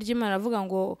ijambo ry'Imana ravuga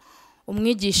ngo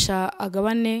umwigisha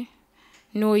agabane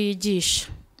n'uwo yigisha.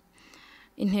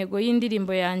 Intego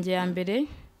y'indirimbo yanjye ya mbere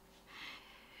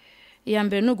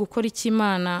ni ugukora icyo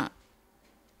Imana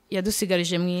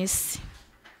yadusigarije mu isi.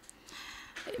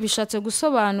 Bishatse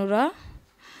gusobanura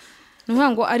nuvuga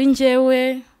ngo ari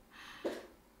njyewe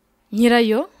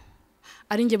nyirayo,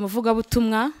 ari njye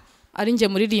muvugabutumwa, ari njye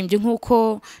muririmbyi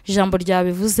nk'uko ijambo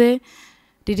ryabivuze,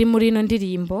 riri muri ino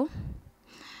ndirimbo.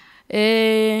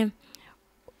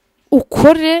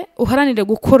 Uharanire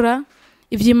gukora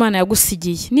iby'Imana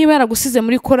yagusigiye. Niba yaragusize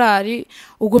muri korari,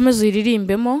 ugomeze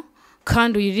uyiririmbemo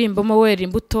kandi uyiririmbemo wera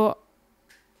imbuto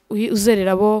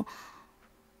uzerera abo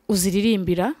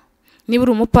uziririmbira. Niba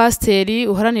uri umupasiteri,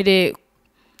 uharanire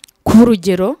kuba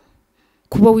urugero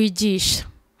kubo wigisha.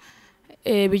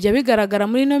 Bijya bigaragara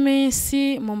muri ino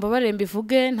minsi, mu mbabarire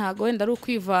mbivuge, ntago wenda ari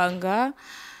ukwivanga,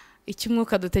 icyo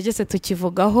Umwuka dutegetse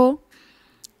tukivugaho.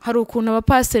 Hari ukuntu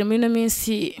abapasiteri muri ino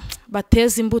minsi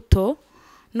bateza imbuto,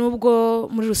 nubwo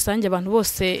muri rusange abantu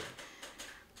bose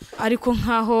ariko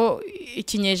nkaho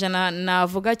ikinyejana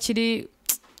navuga kiri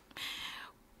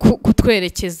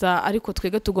kutwerekeza, ariko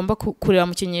twege tugomba kureba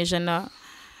mu kinyejana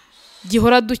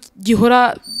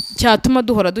gihora cyatuma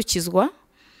duhora dukizwa.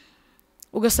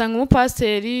 Ugasanga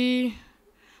umupasiteri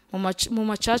mu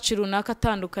macaci runaka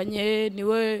atandukanye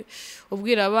niwe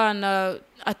ubwira abana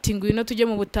ati ngwino tujye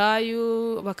mu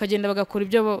butayu, bakagenda bagakora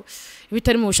ibyo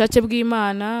bitari mu bushake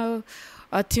bw'Imana.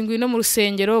 Ati ngwino mu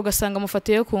rusengero, ugasanga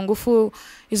mufatiye ku ngufu.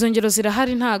 Izo ngero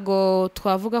zirahari, ntago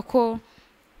twavuga ko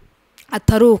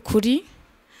atari ukuri.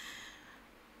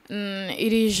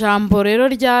 Iri jambo rero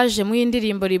ryaje mu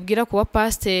indirimbo ribwira kuba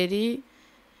pasiteri,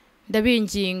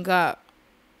 ndabinginga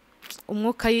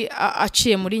Umwuka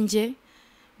aciye muri nge,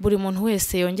 buri muntu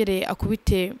wese yongereye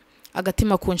akubite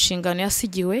agatima ku nshingano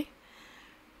yasigiwe.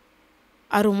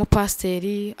 Ari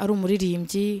umupasiteri, ari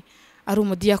umuririmbyi, ari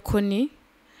umudiyakoni,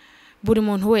 buri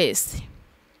muntu wese.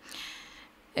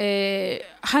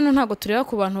 Hano ntago tureba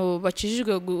ku bantu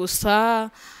bakijijwe gusa,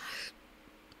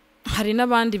 hari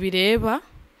n'abandi bireba.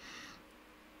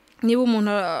 Niba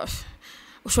umuntu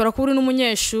ushobora kuba uri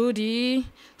n'umunyeshuri,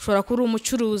 ushobora kuba uri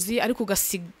umucuruzi, ariko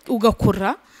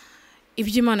ugakora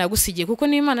iby'Imana yagusigiye, kuko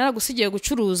n'Imana yaragusigiye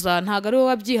gucuruza, ntago ari wowe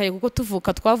wabyihaye, kuko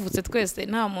twavutse twese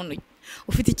nta muntu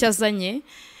ufite icyo azanye.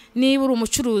 Niba uri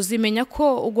umucuruzi, menya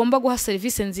ko ugomba guha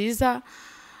serivisi nziza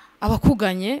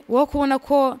abakuganye, wowe kubona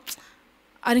ko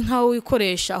ari nkaho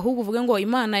wikoresha, ahubwo uvuge ngo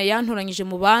Imana yantoranyije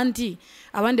mu bandi,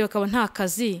 abandi bakaba nta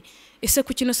kazi, ese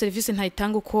kuki ino serivisi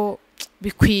ntayitanga uko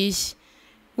bikwiye,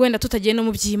 wenda tutagiye no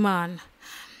mu by'Imana.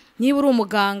 Niba uri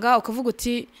umuganga ukavuga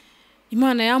uti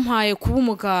Imana yampaye kuba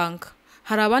umuganga,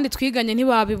 hari abandi twiganye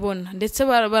ntibabibona ndetse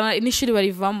n'ishuri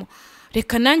barivamo,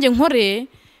 reka nanjye nkore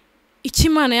icyo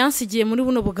Imana yansigiye muri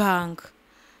buno buganga.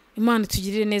 Imana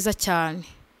itugirire neza cyane.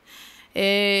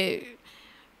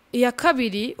 Iya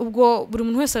kabiri, ubwo buri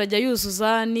muntu wese arajya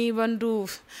yuzuza. Niba ndi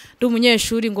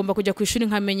umunyeshuri, ngomba kujya ku ishuri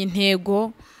nkamenya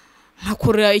intego,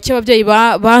 nkakora icyo ababyeyi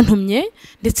bantumye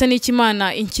ndetse n'icyo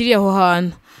Imana inkiriye aho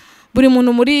hantu. Buri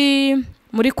muntu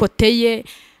muri kote ye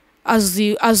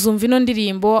azumva ino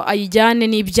ndirimbo, ayijyane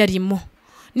n'ibyo arimo.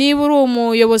 Niba uri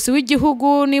umuyobozi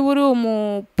w'igihugu, niba uri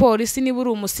umupolisi, niba uri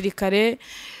umusirikare,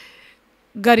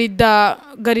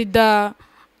 garida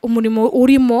umurimo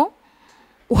urimo,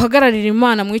 uhagararira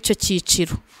Imana mu icyo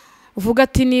cyiciro. Uvuga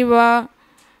ati niba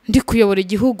ndi kuyobora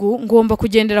igihugu, ngomba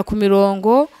kugendera ku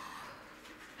mirongo,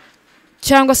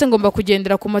 cyangwa se ngomba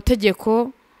kugendera ku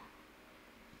mategeko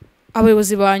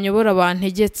abayobozi banyobora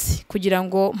bantegetse, kugira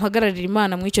ngo mpagararire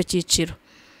Imana mu icyo cyiciro.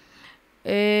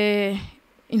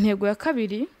 Intego ya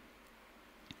kabiri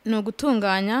ni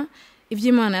ugutunganya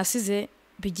iby'Imana yasize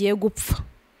bigiye gupfa.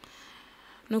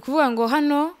 Ni ukuvuga ngo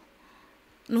hano,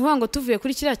 ni ukuvuga ngo tuvuye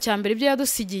kuri kiriya cya mbere ibyo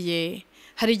yadusigiye,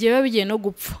 hari igihe biba bigiye no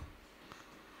gupfa.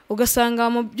 Ugasanga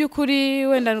mu by'ukuri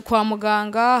wenda kwa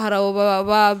muganga hari abo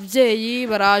babyeyi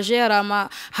baraje,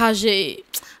 haje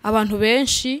abantu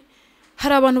benshi,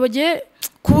 hari abantu bagiye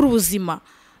kubura ubuzima.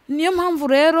 Niyo mpamvu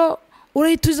rero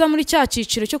urahita uza muri cya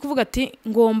cyiciro cyo kuvuga ati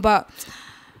ngomba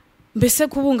mbese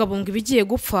kubungabunga ibigiye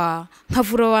gupfa,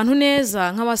 nkavura abantu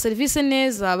neza, nkaba serivisi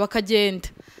neza, bakagenda,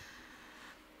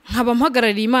 nkaba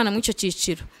mpagarariye Imana muri icyo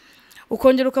cyiciro.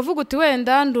 Ukongera ukavuga uti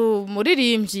wenda ndi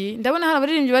umuririmbyi, ndabona hari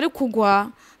abaririmbyi bari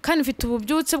kugwa kandi mfite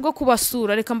ububyutse bwo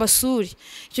kubasura, reka mbasure.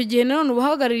 Icyo gihe none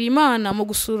ubahagarariye Imana mu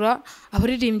gusura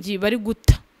abaririmbyi bari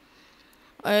guta.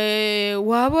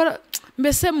 Waba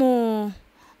mbese mu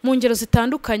ngero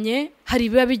zitandukanye hari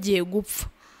biba bigiye gupfa.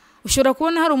 Ushobora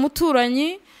kubona hari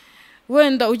umuturanyi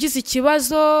wenda ugize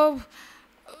ikibazo,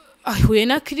 ahuye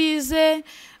na krize,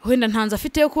 wenda ntanze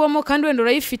afite yo kubamo kandi wenda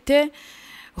urayifite.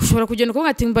 Ushobora kugenda kuvuga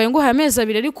ati mbaye nguhaye amezi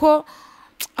 2 ariko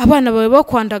abana bawe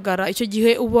bakwandagara. Icyo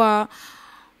gihe uba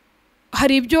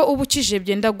hari ibyo ubukije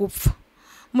byenda gupfa.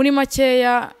 Muri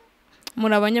makeya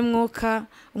muri abanyamwuka,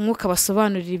 Umwuka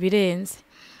basobanurira ibirenze.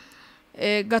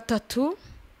 Gatatu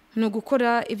ni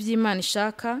ugukora iby'Imana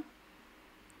ishaka,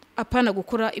 apana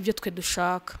gukora ibyo twe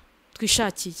dushaka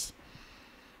twishakiye.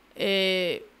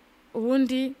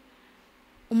 Ubundi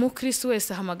umukristo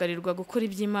wese ahamagarirwa gukora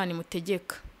iby'Imana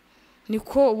imutegeka.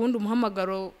 Niko ubundi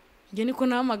umuhamagaro nge niko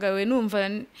nahamagawe numva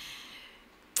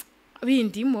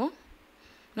bindimo.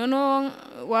 Noneho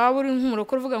waba uri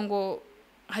nk'umurokore uvuga ngo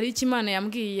hari icyo Imana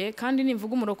yambwiye, kandi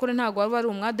nimvuga umurokore ntabwo waba ari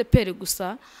umwadeperi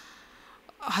gusa,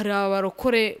 hari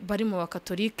abarokore bari mu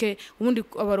bakatolike. Ubundi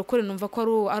abarokore numva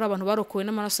ko ari abantu barokowe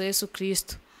n'amaraso ya Yesu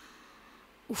Kristo.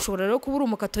 Ushobora rero kuba uri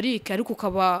umukatolike ariko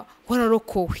ukaba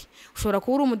wararokowe, ushobora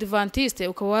kuba uri umudivantiste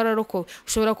ukaba wararokowe,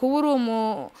 ushobora kuba uri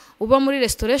uba muri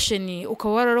restoration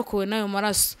ukaba wararokowe n'ayo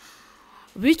maraso.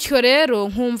 Bityo rero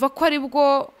nkumva ko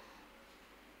aribwo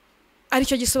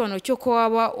aricyo gisobanuro cyo ko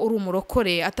waba uri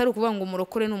umurokore, atari ukuvuga ngo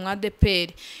umurokore ni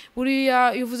umwadeperi.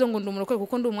 Buriya iyo uvuze ngo ndi umurokore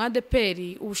kuko ndi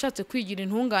umwadeperi, uba ushatse kwigira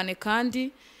intungane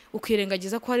kandi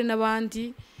ukirengagiza ko hari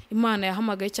n'abandi Imana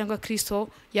yahamagaye cyangwa Kristo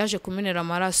yaje kumenera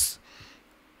amaraso.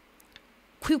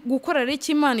 Gukora rero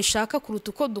icyo Imana ishaka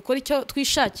kuruta uko dukora icyo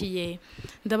twishakiye,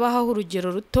 ndabahaho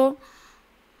urugero ruto.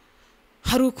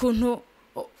 Hari ukuntu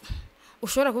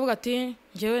ushobora kuvuga ati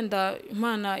njyewe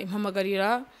Imana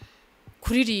impamagarira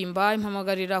kuririmba,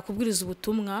 impamagarira kubwiriza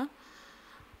ubutumwa,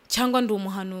 cyangwa ndi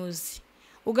umuhanuzi.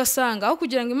 Ugasanga aho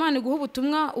kugira ngo Imana iguhe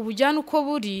ubutumwa ubujyane uko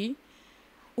buri,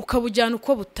 ukabujyana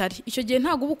uko butari. Icyo gihe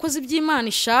ntabwo ubukozi iby'Imana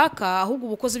ishaka, ahubwo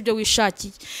ubukozi ibyo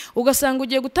wishakiye. Ugasanga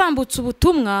ugiye gutambutsa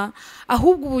ubutumwa,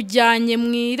 ahubwo ubujyanye mu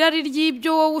irari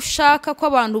ry'ibyo wowe ushaka ko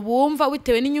abantu bumva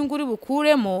bitewe n'inyungu uri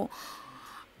bukuremo,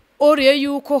 oriye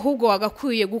yuko ahubwo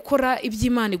wagakwiye gukora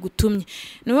iby'Imana igutumye.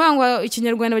 Ni ukuvuga ngo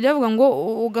ikinyarwanda bajya bavuga ngo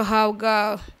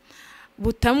ugahabwa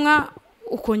butamwa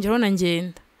ukongeraho na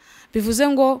ngenda. Bivuze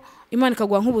ngo Imana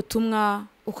ikaguha nk'ubutumwa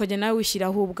ukajya nawe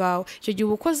wishyiraho ubwawe. Icyo gihe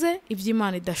ubukoze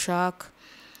iby'Imana idashaka.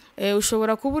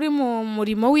 Ushobora kuba uri mu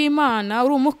murimo w'Imana,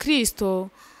 uri umukristo,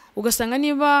 ugasanga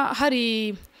niba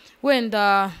hari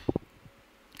wenda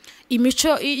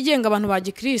imico igenga abantu ba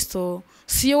gikristo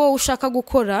siyo wowe ushaka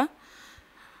gukora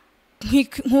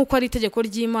nk'uko ari itegeko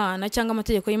ry'Imana cyangwa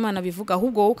amategeko y'Imana bivuga,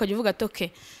 ahubwo wowe ukajya uvuga ati okay,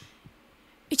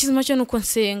 ikizima cyo nuko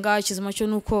nsenga, ikizima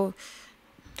cyo nuko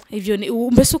ibyo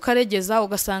mbese ukaregeza,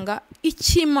 ugasanga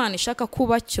icyo Imana ishaka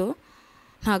kuba cyo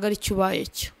ntago ari cyo ubaye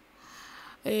cyo.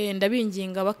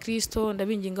 Ndabinginga abakristo,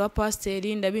 ndabinginga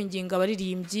abapasiteri, ndabinginga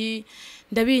abaririmbyi,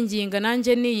 ndabinginga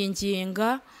nanjye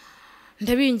niyinginga,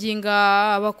 ndabinginga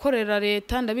abakorera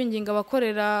leta, ndabinginga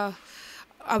abakorera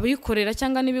abikorera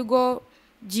cyangwa n'ibigo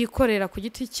byikorera ku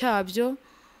giti cyabyo.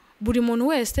 Buri muntu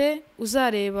wese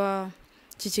uzareba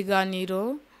iki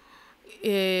kiganiro,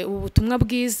 ubu butumwa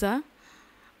bwiza,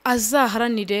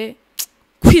 azaharanire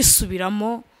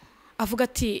kwisubiramo, avuga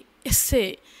ati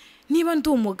ese niba ndi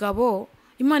umugabo,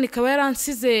 Imana ikaba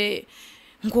yaransize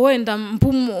ngo wenda mbu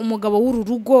umugabo w'uru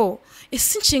rugo,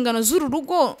 ese inshingano z'uru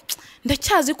rugo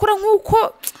ndacyazikora nk'uko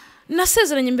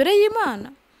nasezeranye imbere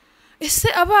y'Imana? Ese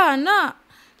abana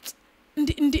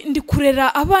ndi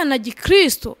kurera abana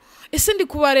gikristo, ese ndi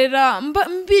kubarera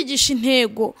mbigisha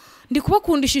intego, ndi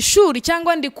kubakundisha ishuri,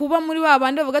 cyangwa ndi kuba muri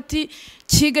babandi bavuga ati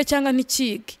kiga cyangwa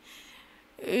ntikige,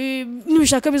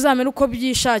 nibishaka bizamera uko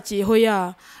byishakiye.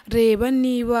 Hoya, reba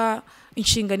niba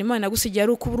inshingano Imana yagusigiye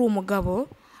ari uko uri umugabo,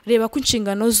 reba ko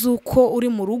inshingano z'uko uri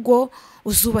mu rugo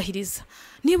uzubahiriza.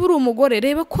 Niba uri umugore,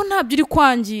 reba ko ntabyo uri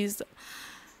kwangiza.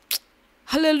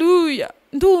 Haleluya!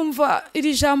 Ndumva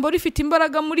iri jambo rifite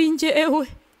imbaraga muri njyewe,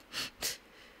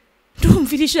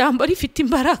 ndumva iri jambo rifite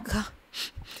imbaraga.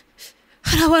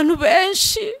 Hari abantu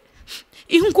benshi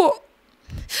ingo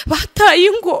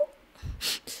bataye ingo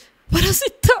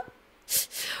barazita,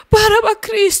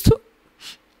 barabakristo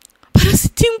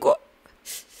barazita ingo.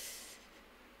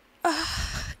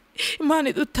 Imana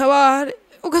idutabare.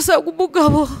 Ugasanga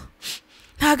umugabo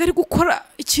ntago ari gukora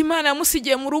icyo Imana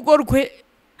yamusigiye mu rugo rwe,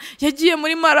 yagiye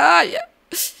muri maraya.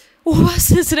 Uwo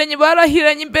basezeranye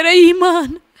barahiranye imbere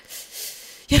y'Imana,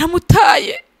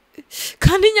 yaramutaye,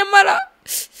 kandi nyamara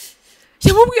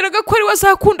yamubwiraga ko ari we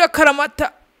azakunda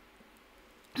akaramata.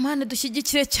 Imana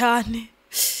dushyigikire cyane.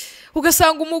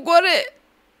 Ugasanga umugore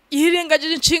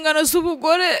yirengagije inshingano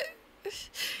z'ubugore,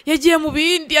 yagiye mu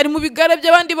bindi, ari mu bigare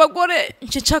by'abandi bagore.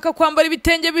 Nje nshaka kwambara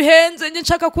ibitenge bihenze, nje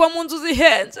nshaka kuba mu nzu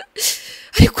zihenze,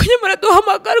 ariko nyamara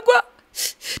duhamagarwa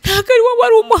ntago ari wowe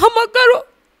wari umuhamagaro.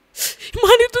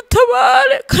 Imana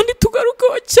idutabare kandi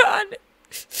tugarukeho cyane.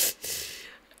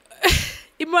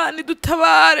 Imana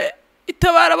idutabare,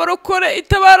 itabara abarokore,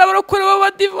 itabara abarokore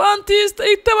b'abadivantiste,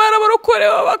 itabara abarokore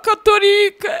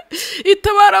b'abakatolike,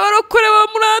 itabara abarokore bo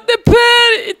muri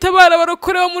ADPR, itabara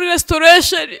abarokore bo muri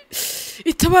restoration,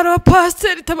 itabara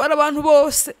abapasiteri, itabara abantu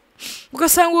bose.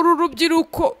 Ugasanga uru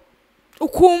rubyiruko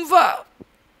ukumva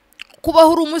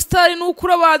kubaho uri umusitari nuko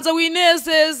urabanza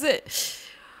winezeze.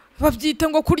 Babyita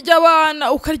ngo kurya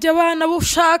abana, ukarya abana bo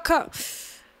ushaka.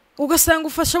 ugasanga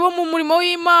ufasha abo mu murimo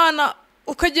w'Imana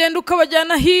ukagenda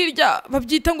ukabajyana hirya,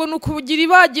 babyita ngo ni ukugira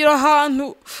ibagira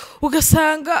ahantu,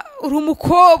 ugasanga uri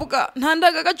umukobwa nta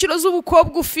ndangagaciro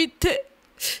z'ubukobwa ufite.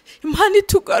 Imana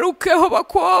itugarukeho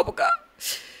bakobwa,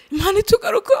 Imana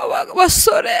itugarukeho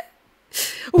basore.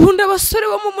 Ubundi abasore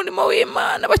bo mu murimo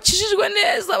w'Imana bakijijwe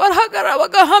neza barahagarara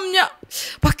bagahamya,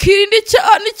 bakirinda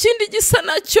icyaha n'ikindi gisa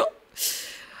nacyo.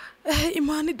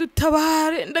 Imana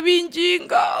idutabare,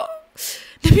 ndabinginga,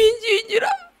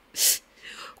 ndabingingira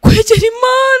kwegera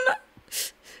Imana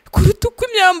kuruta uko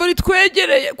imyambaro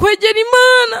itwegereye, kwegera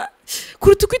Imana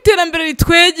kuruta uko iterambere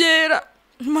ritwegera.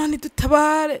 Imana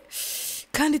idutabare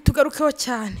kandi tugarukeho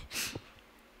cyane.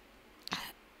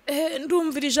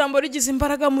 Ndumvira ijambo rigize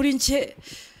imbaraga muri nje,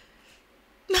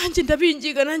 nanjye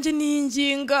ndabinginga, nanjye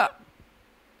ninginga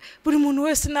buri muntu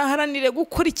wese naharanire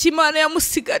gukora icyo Imana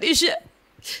yamusigarije.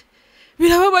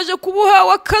 Birababaje kuba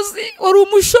uhawe akazi, wari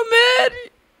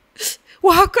umushomeri,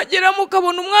 wahakageramo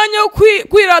ukabona umwanya wo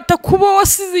kwirata kuba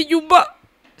wasize inyuma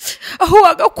aho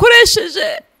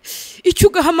wagakoresheje icyo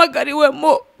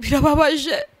ugahamagariwemo.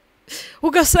 Birababaje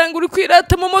ugasanga uri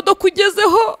kwirata mu modoka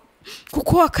ugezeho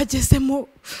kuko wakagezemo,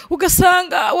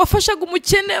 ugasanga wafashaga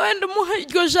umukene wenda umuha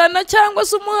iryo jana cyangwa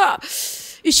se umuha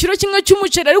ikiro kimwe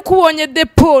cy'umuceri ariko ubonye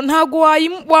depo ntago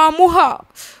wamuha,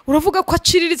 uravuga ko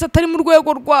aciriritse atari mu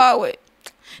rwego rwawe.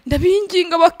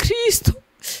 Ndabinginga abakristo,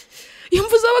 iyo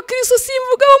mvuze abakristo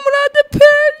simvuga abo muri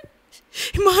ADPR,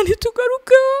 Imana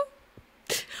itugarukeho,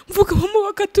 mvuga abo mu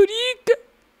bakatolika,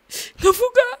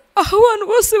 nkavuga aho abantu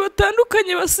bose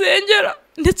batandukanye basengera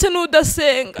ndetse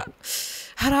n'udasenga.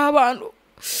 Hari abantu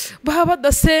baba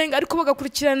badasenga ariko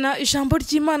bagakurikirana ijambo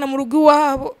ry'Imana mu rugo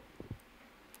iwabo.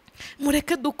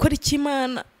 Mureke dukora icyo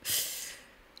Imana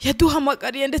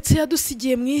yaduhamagariye ndetse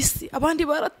yadusigiye mu isi. Abandi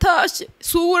baratashye,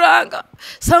 si uburanga,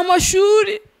 si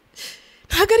amashuri,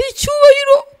 ntabwo ari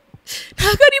icyubahiro,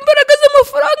 ntabwo ari imbaraga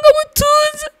z'amafaranga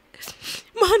mutunze.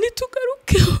 Imana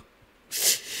itugarukeho,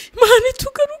 Imana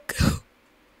itugarukeho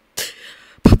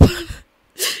papa,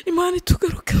 Imana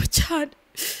itugarukeho cyane.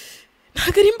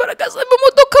 Ntabwo ari imbaraga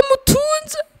z'amamodoka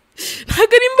mutunze,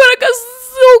 ntabwo ari imbaraga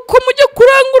z'uko mujya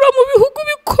kurangura mu bihugu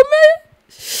bikomeye,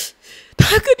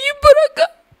 ntabwo ari imbaraga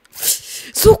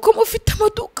z'uko mufite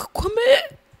amaduka akomeye.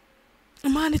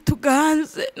 Imana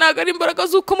ituganze, ntabwo ari imbaraga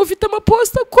z'uko mufite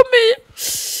amaposita akomeye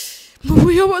mu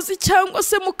buyobozi cyangwa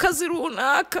se mu kazi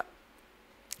runaka.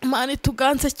 Imana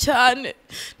ituganze cyane.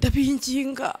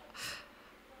 Ndabinginga,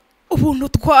 ubuntu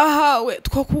twahawe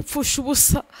two kupfusha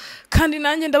ubusa, kandi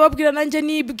nanjye ndababwira, nanjye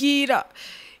nibwira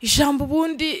ijambo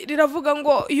ubundi riravuga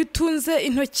ngo iyo utunze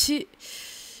intoki,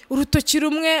 urutoki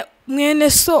rumwe mwene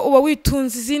so uba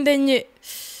witunze izindi enye.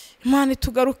 Imana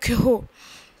itugarukeho.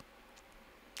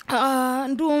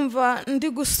 Ndumva ndi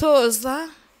gusoza,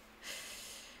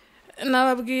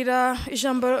 nababwira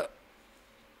ijambo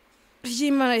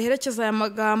ry'Imana riherekeza aya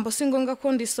magambo, si ngombwa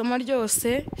ko ndisoma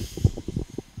ryose.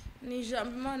 Ni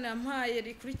ijambo Imana yampaye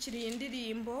rikurikiriye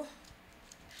indirimbo,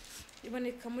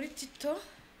 iboneka muri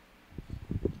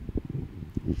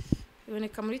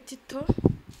Tito,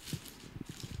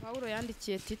 Pawulo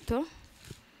yandikiye Tito,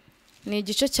 ni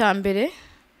igice cya mbere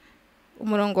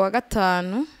umurongo wa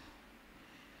 5.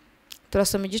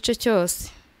 Turasoma igice cyose,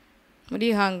 muri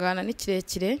ihangana ni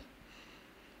kirekire.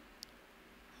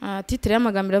 Titire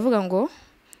y'amagambo iravuga ngo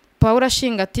Pawulo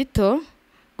ashinga Tito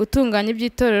gutunganya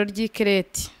iby'itorero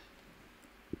ry'Ikereti.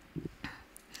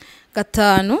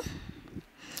 5.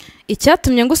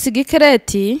 Icyatumye ngusiga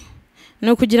Ikereti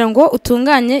ni ukugira ngo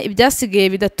utunganye ibyasigaye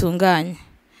bidatunganye,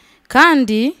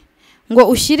 kandi ngo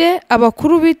ushyire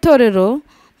abakuru b'itorero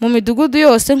mu midugudu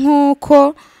yose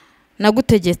nk'uko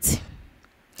nagutegetse.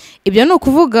 Ibyo ni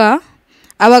ukuvuga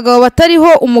abagabo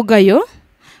batariho umugayo,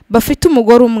 bafite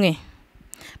umugore umwe,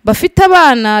 bafite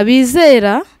abana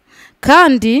bizera,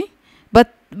 kandi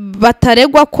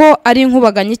bataregwa ko ari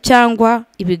inkubaganyi cyangwa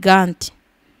ibigandi.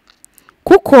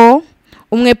 Kuko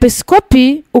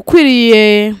umwepiskopi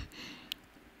ukwiriye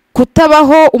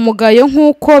kutabaho umugayo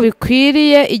nk'uko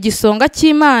bikwiriye igisonga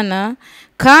cy'Imana,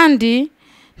 kandi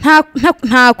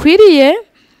ntakwiriye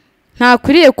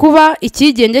kuba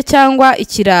ikigenge cyangwa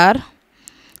ikirara,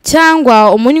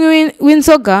 cyangwa umunywi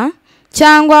w'inzoga,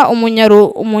 cyangwa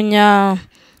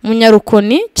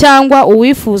umunyarukoni, cyangwa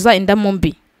uwifuza indamu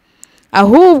mbi.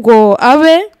 Ahubwo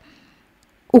abe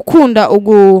ukunda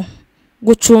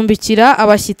gucumbikira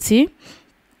abashyitsi,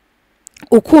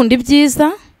 ukunda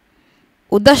ibyiza,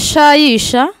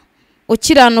 udashayisha,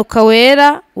 ukiranuka,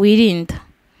 wera, wirinda.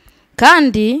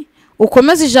 Kandi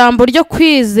ukomeze ijambo ryo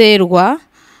kwizerwa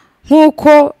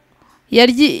nk'uko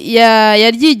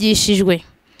yaryigishijwe,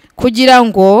 kugira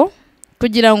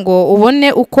ngo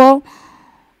ubone uko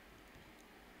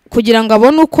kugira ngo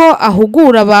abone uko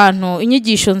ahugura abantu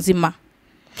inyigisho nzima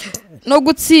no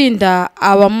gutsinda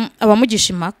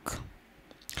abamugisha impaka.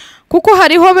 Kuko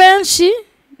hariho benshi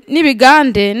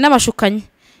n'ibigande n'abashukanyi,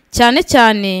 cyane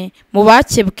cyane mu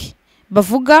bakebwe,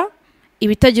 bavuga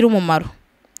ibitagira umumaro.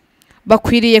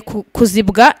 Bakwiriye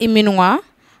kuzibwa iminwa,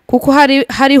 kuko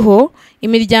hariho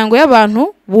imiryango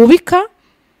y'abantu bubika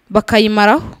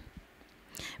bakayimaraho.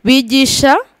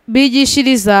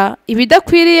 Bigishiriza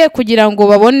ibidakwiriye kugira ngo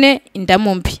babone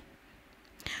indamu mbi.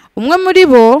 Umwe muri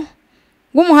bo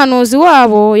w'umuhanuzi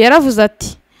wabo yaravuze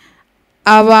ati,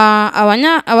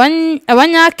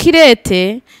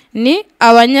 abanyakirete ni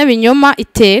abanyabinyoma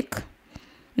iteka,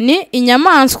 ni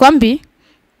inyamaswa mbi,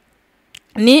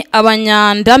 ni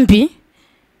abanyanda mbi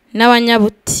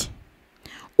n'abanyabuti.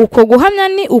 Uko guhamya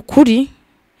ni ukuri,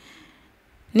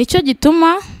 nicyo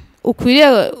gituma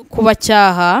ukwiriye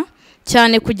kubacyaha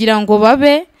cyane, kugira ngo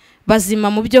babe bazima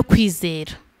mu byo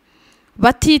kwizera,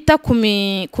 batita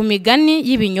ku migani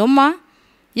y'ibinyoma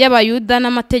y'abayuda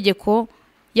n'amategeko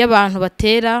y'abantu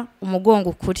batera umugongo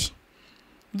ukuri.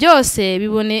 Byose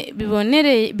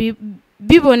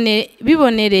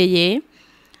bibonereye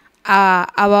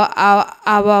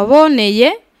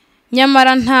ababoneye,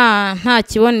 nyamara nta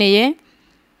kiboneye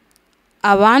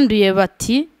abanduye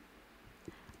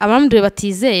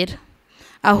batizera,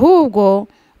 ahubwo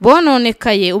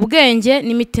bononekaye ubwenge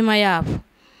n'imitima yabo.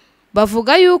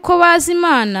 Bavuga yuko bazi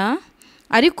Imana,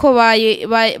 ariko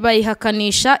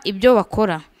bayihakanisha ibyo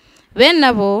bakora. Bene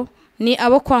abo ni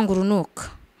abo kwanga urunuka,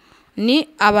 ni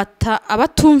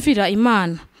abatumvira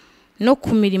Imana, no ku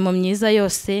mirimo myiza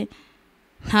yose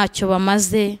ntacyo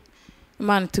bamaze.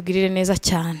 Imana tugirire neza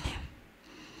cyane.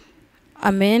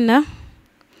 Amena.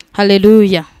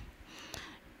 Haleluya.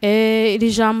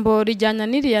 Iri jambo rijyana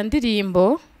n'iriya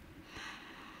ndirimbo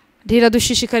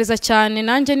riradushishikariza cyane,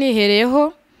 nanjye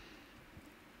nihereyeho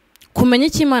kumenya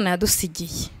icyo Imana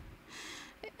yadusigiye.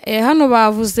 Hano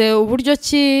bavuze uburyo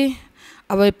ki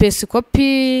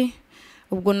abepiskopi,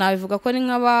 ubwo nabivuga ko ari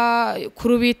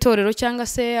nk'abakuru b'itorero cyangwa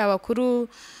se abakuru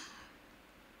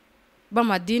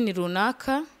b'amadini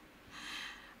runaka,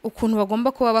 ukuntu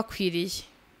bagomba kuba bakwiriye.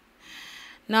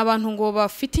 Ni abantu ngo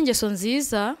bafite ingeso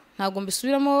nziza, ntabwo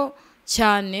mbisubiramo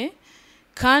cyane,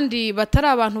 kandi batari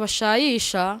abantu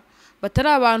bashayisha, batari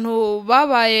abantu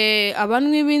babaye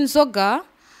abanywi b'inzoga,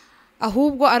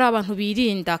 ahubwo ari abantu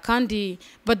birinda kandi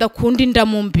badakunda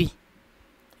indamu mbi.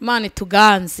 Imana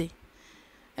ituganze.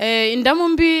 Indamu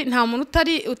mbi nta muntu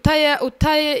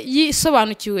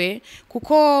utayisobanukiwe,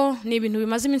 kuko ni ibintu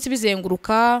bimaze iminsi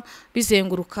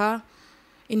bizenguruka.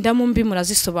 Indamu mbi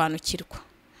murazisobanukirwa.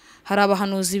 Hari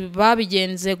abahanuzi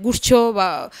babigenze gutyo,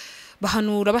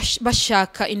 bahanura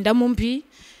bashaka indamu mbi.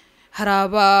 Hari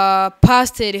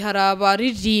abapasiteri, hari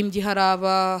abaririmbyi, hari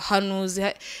abahanuzi,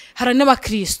 hari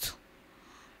n'abakristo.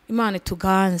 Imana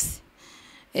ituganze.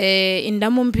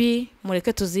 Indamu mbi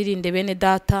mureke tuzirinde bene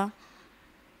data.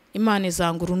 Imana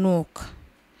izanga urunuka.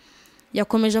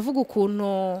 Yakomeje avuga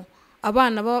ukuntu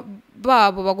abana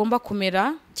babo bagomba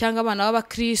kumera, cyangwa abana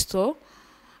b'abakristo,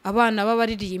 abana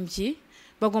b'abaririmbyi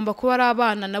bagomba kuba ari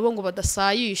abana nabo ngo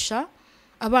badasayisha,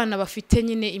 abana bafite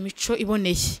nyine imico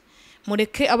iboneye.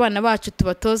 Mureke abana bacu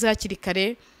tubatoze hakiri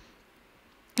kare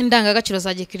indangagaciro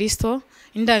za gikristo,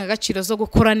 indangagaciro zo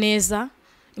gukora neza.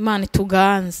 Imana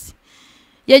ituganze.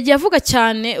 Yagiye avuga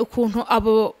cyane ukuntu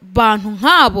abo bantu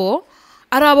nk'abo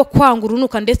ari abo kwanga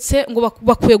urunuka, ndetse ngo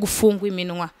bakwiye gufungwa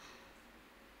iminwa.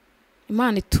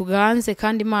 Imana ituganze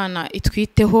kandi Imana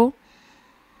itwiteho.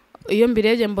 Iyo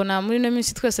mbirebye mbona muri no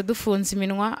minsi twese dufunze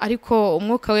iminwa, ariko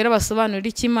Umwuka wera basobanurira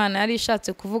icyo Imana yari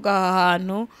ishatse kuvuga aha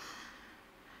hantu.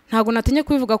 Ntabwo natinye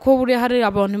kubivuga ko buriya hari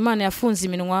abantu Imana yafunze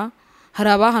iminwa. Hari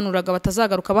abahanuraga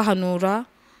batazagaruka bahanura,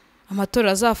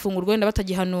 amatorero azafungurwa wenda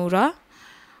batagihanura.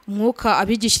 Umwuka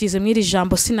abigishirize muri iri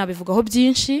jambo sinabivugaho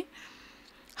byinshi.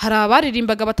 Hari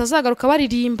abaririmbaga batazagaruka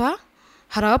baririmba,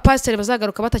 hari abapasiteri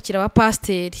bazagaruka batakira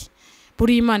abapasiteri.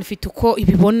 Buri Imana ifite uko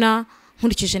ibibona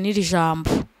nkurikije n'iri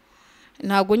jambo.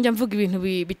 Ntabwo njya mvuga ibintu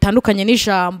bitandukanye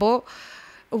n'ijambo,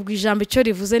 ubwo ijambo icyo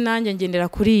rivuze nanjye ngendera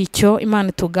kuri icyo. Imana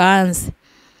ituganze.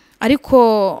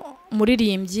 Ariko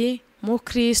muririmbyi, mu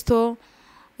Kristo,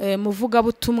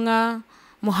 muvugabutumwa,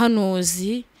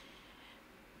 muhanuzi,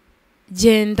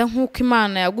 genda nk'uko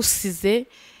Imana yagusize,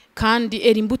 kandi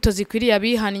era imbuto zikwiriye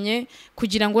abihannye,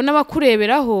 kugira ngo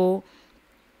n'abakureberaho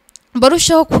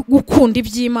barusheho gukunda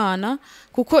iby'Imana.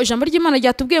 Kuko ijambo ry'Imana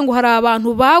ryatubwiye ngo hari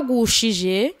abantu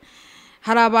bagushije,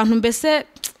 hari abantu mbese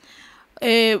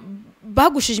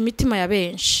bagushije imitima ya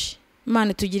benshi.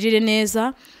 Imana itugirire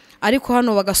neza. Ariko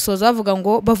hano bagasoza bavuga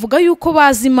ngo bavuga yuko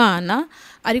bazi Imana,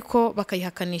 ariko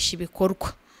bakayihakanisha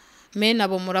ibikorwa. Mene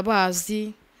abo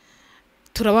murabazi,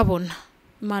 turababona.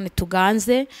 Imana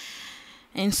ituganze.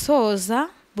 Ensoza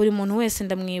buri muntu wese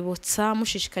ndamwibutsa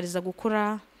mushishikariza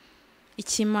gukora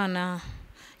icyo Imana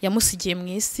yamusigiye mu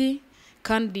isi,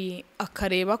 kandi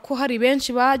akareba ko hari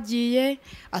benshi bagiye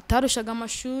atarushaga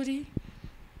amashuri,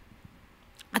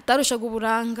 atarushaga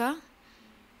uburanga,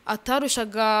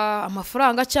 atarushaga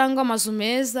amafaranga cyangwa amazu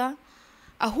meza,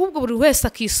 ahubwo buri wese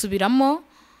akisubiramo.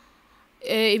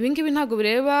 Ibingibi ntabwo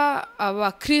bireba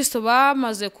abakristo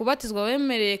bamaze kubatizwa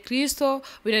bemereye Kristo,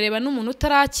 birareba n'umuntu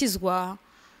utarakizwa,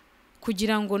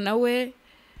 kugira ngo nawe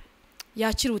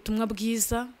yakire ubutumwa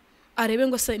bwiza, arebe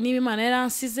ngo se niba Imana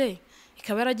yaransize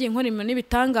ikaba yaragiye nkora imirimo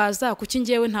n'ibitangaza, kuki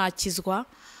njyewe ntakizwa,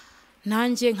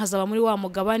 nanjye nkazaba muri wa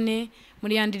mugabane,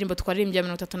 muri ya ndirimbo twaririmbye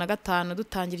 35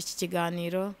 dutangira iki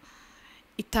kiganiro,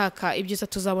 itaka ibyiza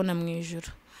tuzabona mu ijuru.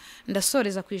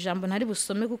 Ndasoreza ku ijambo ntari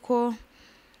busome kuko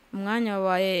umwanya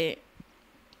wabaye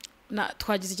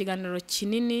twagize ikiganiro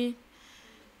kinini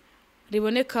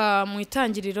riboneka mu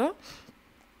itangiriro,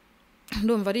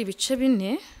 ndumva ari ibice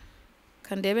 4,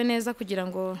 kandebe neza kugira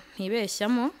ngo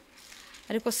ntibeshyamo,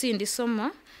 ariko sindi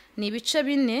soma. Ni ibice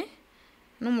 4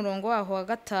 n'umurongo waho wa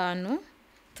 5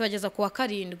 tubageza ku wa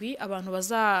 7, abantu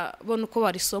bazabona uko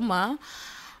barisoma.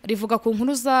 Rivuga ku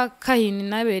nkuru za Kahini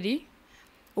na Abeli,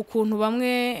 ukuntu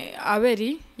bamwe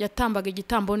Abeli yatambaga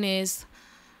igitambo neza,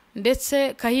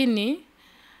 ndetse Kahini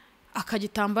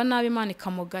akagitamba nabi, Imana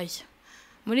ikamugaya.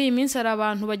 Muri iyi minsi hari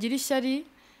abantu bagira ishyari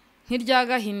nk'irya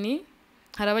Gahini,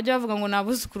 hari abajya bavuga ngo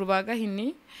nabuzukuru ba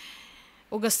Gahini,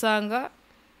 ugasanga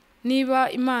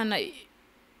niba Imana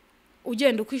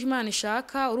ugenda uko Imana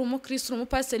ishaka, uri umukristo, uri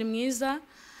umupasiteri mwiza,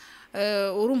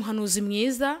 uri umuhanuzi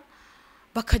mwiza,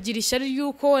 bakagira ishyari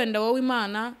ry'uko wenda wowe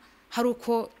Imana hari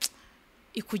uko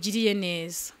ikugiriye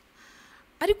neza.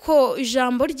 Ariko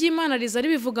ijambo ry'Imana riza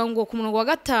ribivuga ngo ku murongo wa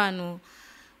 5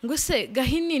 ngo se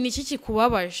Gahini ni iki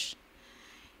kikubabaje?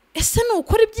 Ese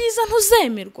nukora ibyiza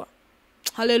ntuzemerwa?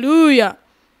 Haleluya,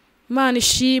 Imana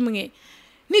ishimwe.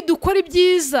 Nidukora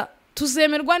ibyiza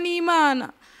tuzemerwa n'Imana,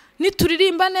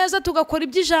 nituririmba neza tugakora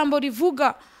iby'ijambo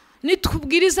rivuga,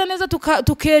 nitubwiriza neza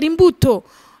tukera imbuto,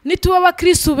 nituba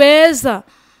abakristo beza,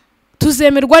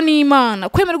 tuzemerwa n'Imana.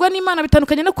 Kwemerwa n'Imana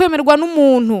bitandukanye no kwemerwa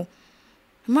n'umuntu.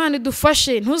 Imana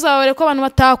idufashe, ntuzabare ko abantu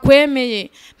batakwemeye,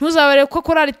 ntuzabare ko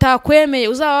korari itakwemeye,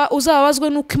 uzababazwe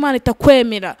nuko Imana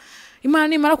itakwemera. Imana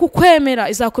nimara kukwemera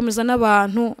izakomeza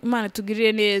n'abantu. Imana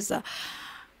itugirire neza.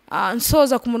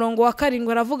 Nsoza ku murongo wa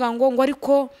 7 aravuga ngo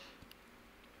ariko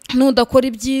nudakora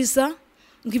ibyiza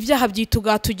ngo ibyaha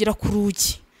byitugatugira ku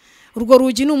rugi. Urwo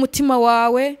rugi ni umutima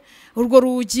wawe, urwo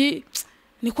rugi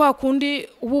ni kwa kundi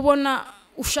ububona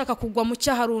ushaka kugwa mu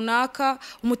cyaha runaka,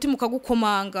 umutima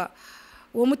ukagukomanga.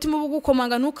 Uwo mutima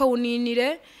ugukomanga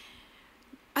ntukawuninire,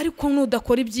 ariko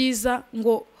nudakora ibyiza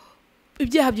ngo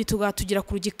ibyaha byitugatugira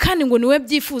ku rugi, kandi ngo niwe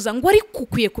byifuza, ngo ari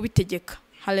kukwiye kubitegeka.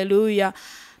 Haleluya.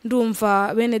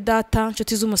 Ndumva bene data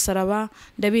nshuti z'umusaraba,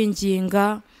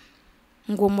 ndabinginga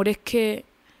ngo mureke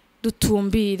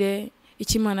dutumbire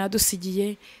icyo Imana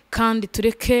yadusigiye, kandi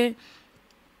tureke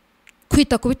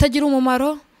kwita ku bitagira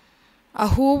umumaro,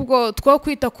 ahubwo two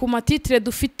kwita ku matitire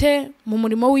dufite mu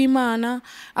murimo w'Imana,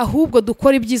 ahubwo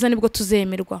dukora ibyiza nibwo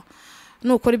tuzemerwa.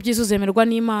 Nukora ibyiza uzemerwa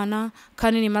n'Imana,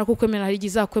 kandi nimara kukwemera hari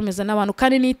izakwemeza n'abantu,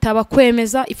 kandi nitaba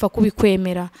kwemeza ipfa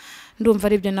kubikwemera. Ndumva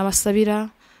ari byo nabasabira,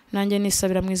 nanjye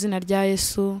nisabira mu izina rya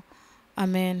Yesu,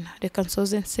 amen. Reka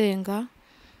nsoze nsenga.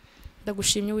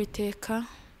 Ndagushimye Uwiteka,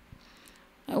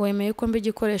 wemeye ko mba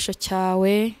igikoresho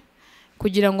cyawe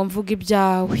kugira ngo mvuge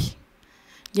ibyawe.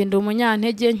 Ngenda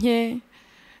umunyantege nke,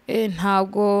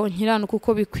 ntabwo nkiranuka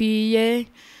uko bikwiye,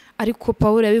 ariko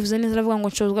Pawulo yabivuze neza, aravuga ngo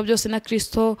nshobozwa byose na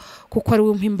Kristo kuko ari we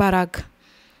umpa imbaraga.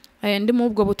 Ndi mu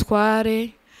ubwo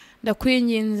butware,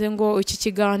 ndakwinginze ngo iki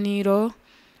kiganiro,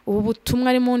 ubu butumwa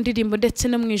ari mu ndirimbo ndetse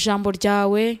no mu ijambo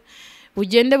ryawe,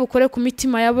 bugende bukore ku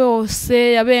mitima ya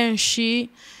bose, ya benshi.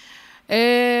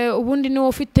 Ubundi niwe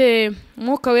ufite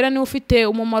Umwuka wera, niwe ufite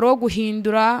umumaro wo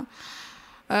guhindura.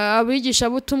 Abigisha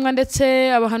butumwa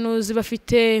ndetse abahanuzi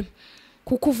bafite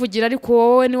kukuvugira, ariko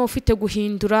wowe niwe ufite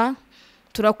guhindura.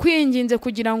 Turakwinginze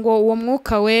kugira ngo uwo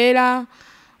Mwuka wera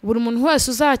buri muntu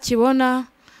wese uzakibona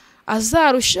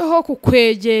azarusheho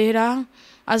kukwegera,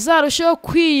 azarusheho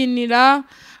kwiyinira,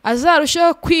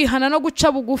 azarusheho kwihana no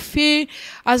guca bugufi,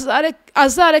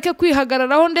 azareke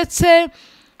kwihagararaho, ndetse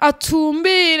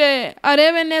atumbire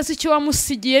arebe neza icyo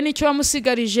wamusigiye n'icyo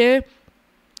wamusigarije,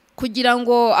 kugira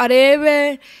ngo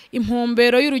arebe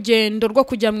impumbero y'urugendo rwo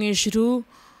kujya mu ijuru,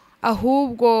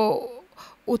 ahubwo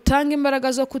utanga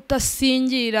imbaraga zo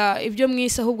kutasingira ibyo mu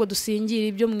isi, ahubwo dusingira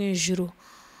ibyo mu ijuru.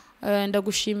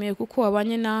 Ndagushimiye kuko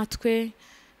wabanye natwe,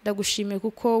 ndagushimiye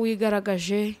kuko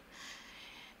wigaragaje.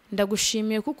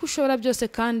 ndagushimiye kuko ushobora byose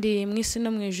kandi mu isi no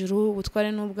mu ijuru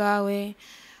ubutware n'ubwawe.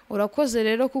 Urakoze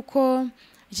rero kuko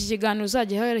iki kiganiro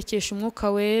uzajya herekesha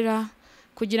umwuka wera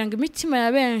kugira ngo imitima ya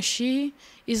benshi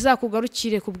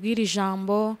izakugarukire kubwira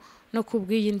ijambo no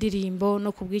kubw'iyi ndirimbo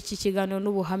no kubw'iki kiganiro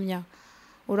n'ubuhamya.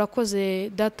 Urakoze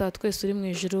data twese uri mu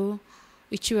ijuru,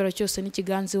 icyubahiro cyose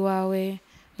n'ikiganza iwawe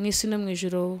mu isi no mu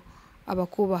ijuru.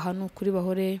 Abakubaha n'ukuri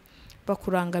bahore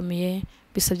bakurangamiye,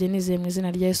 bisabye nizeye mu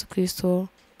izina rya Yesu Kristo,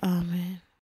 amen.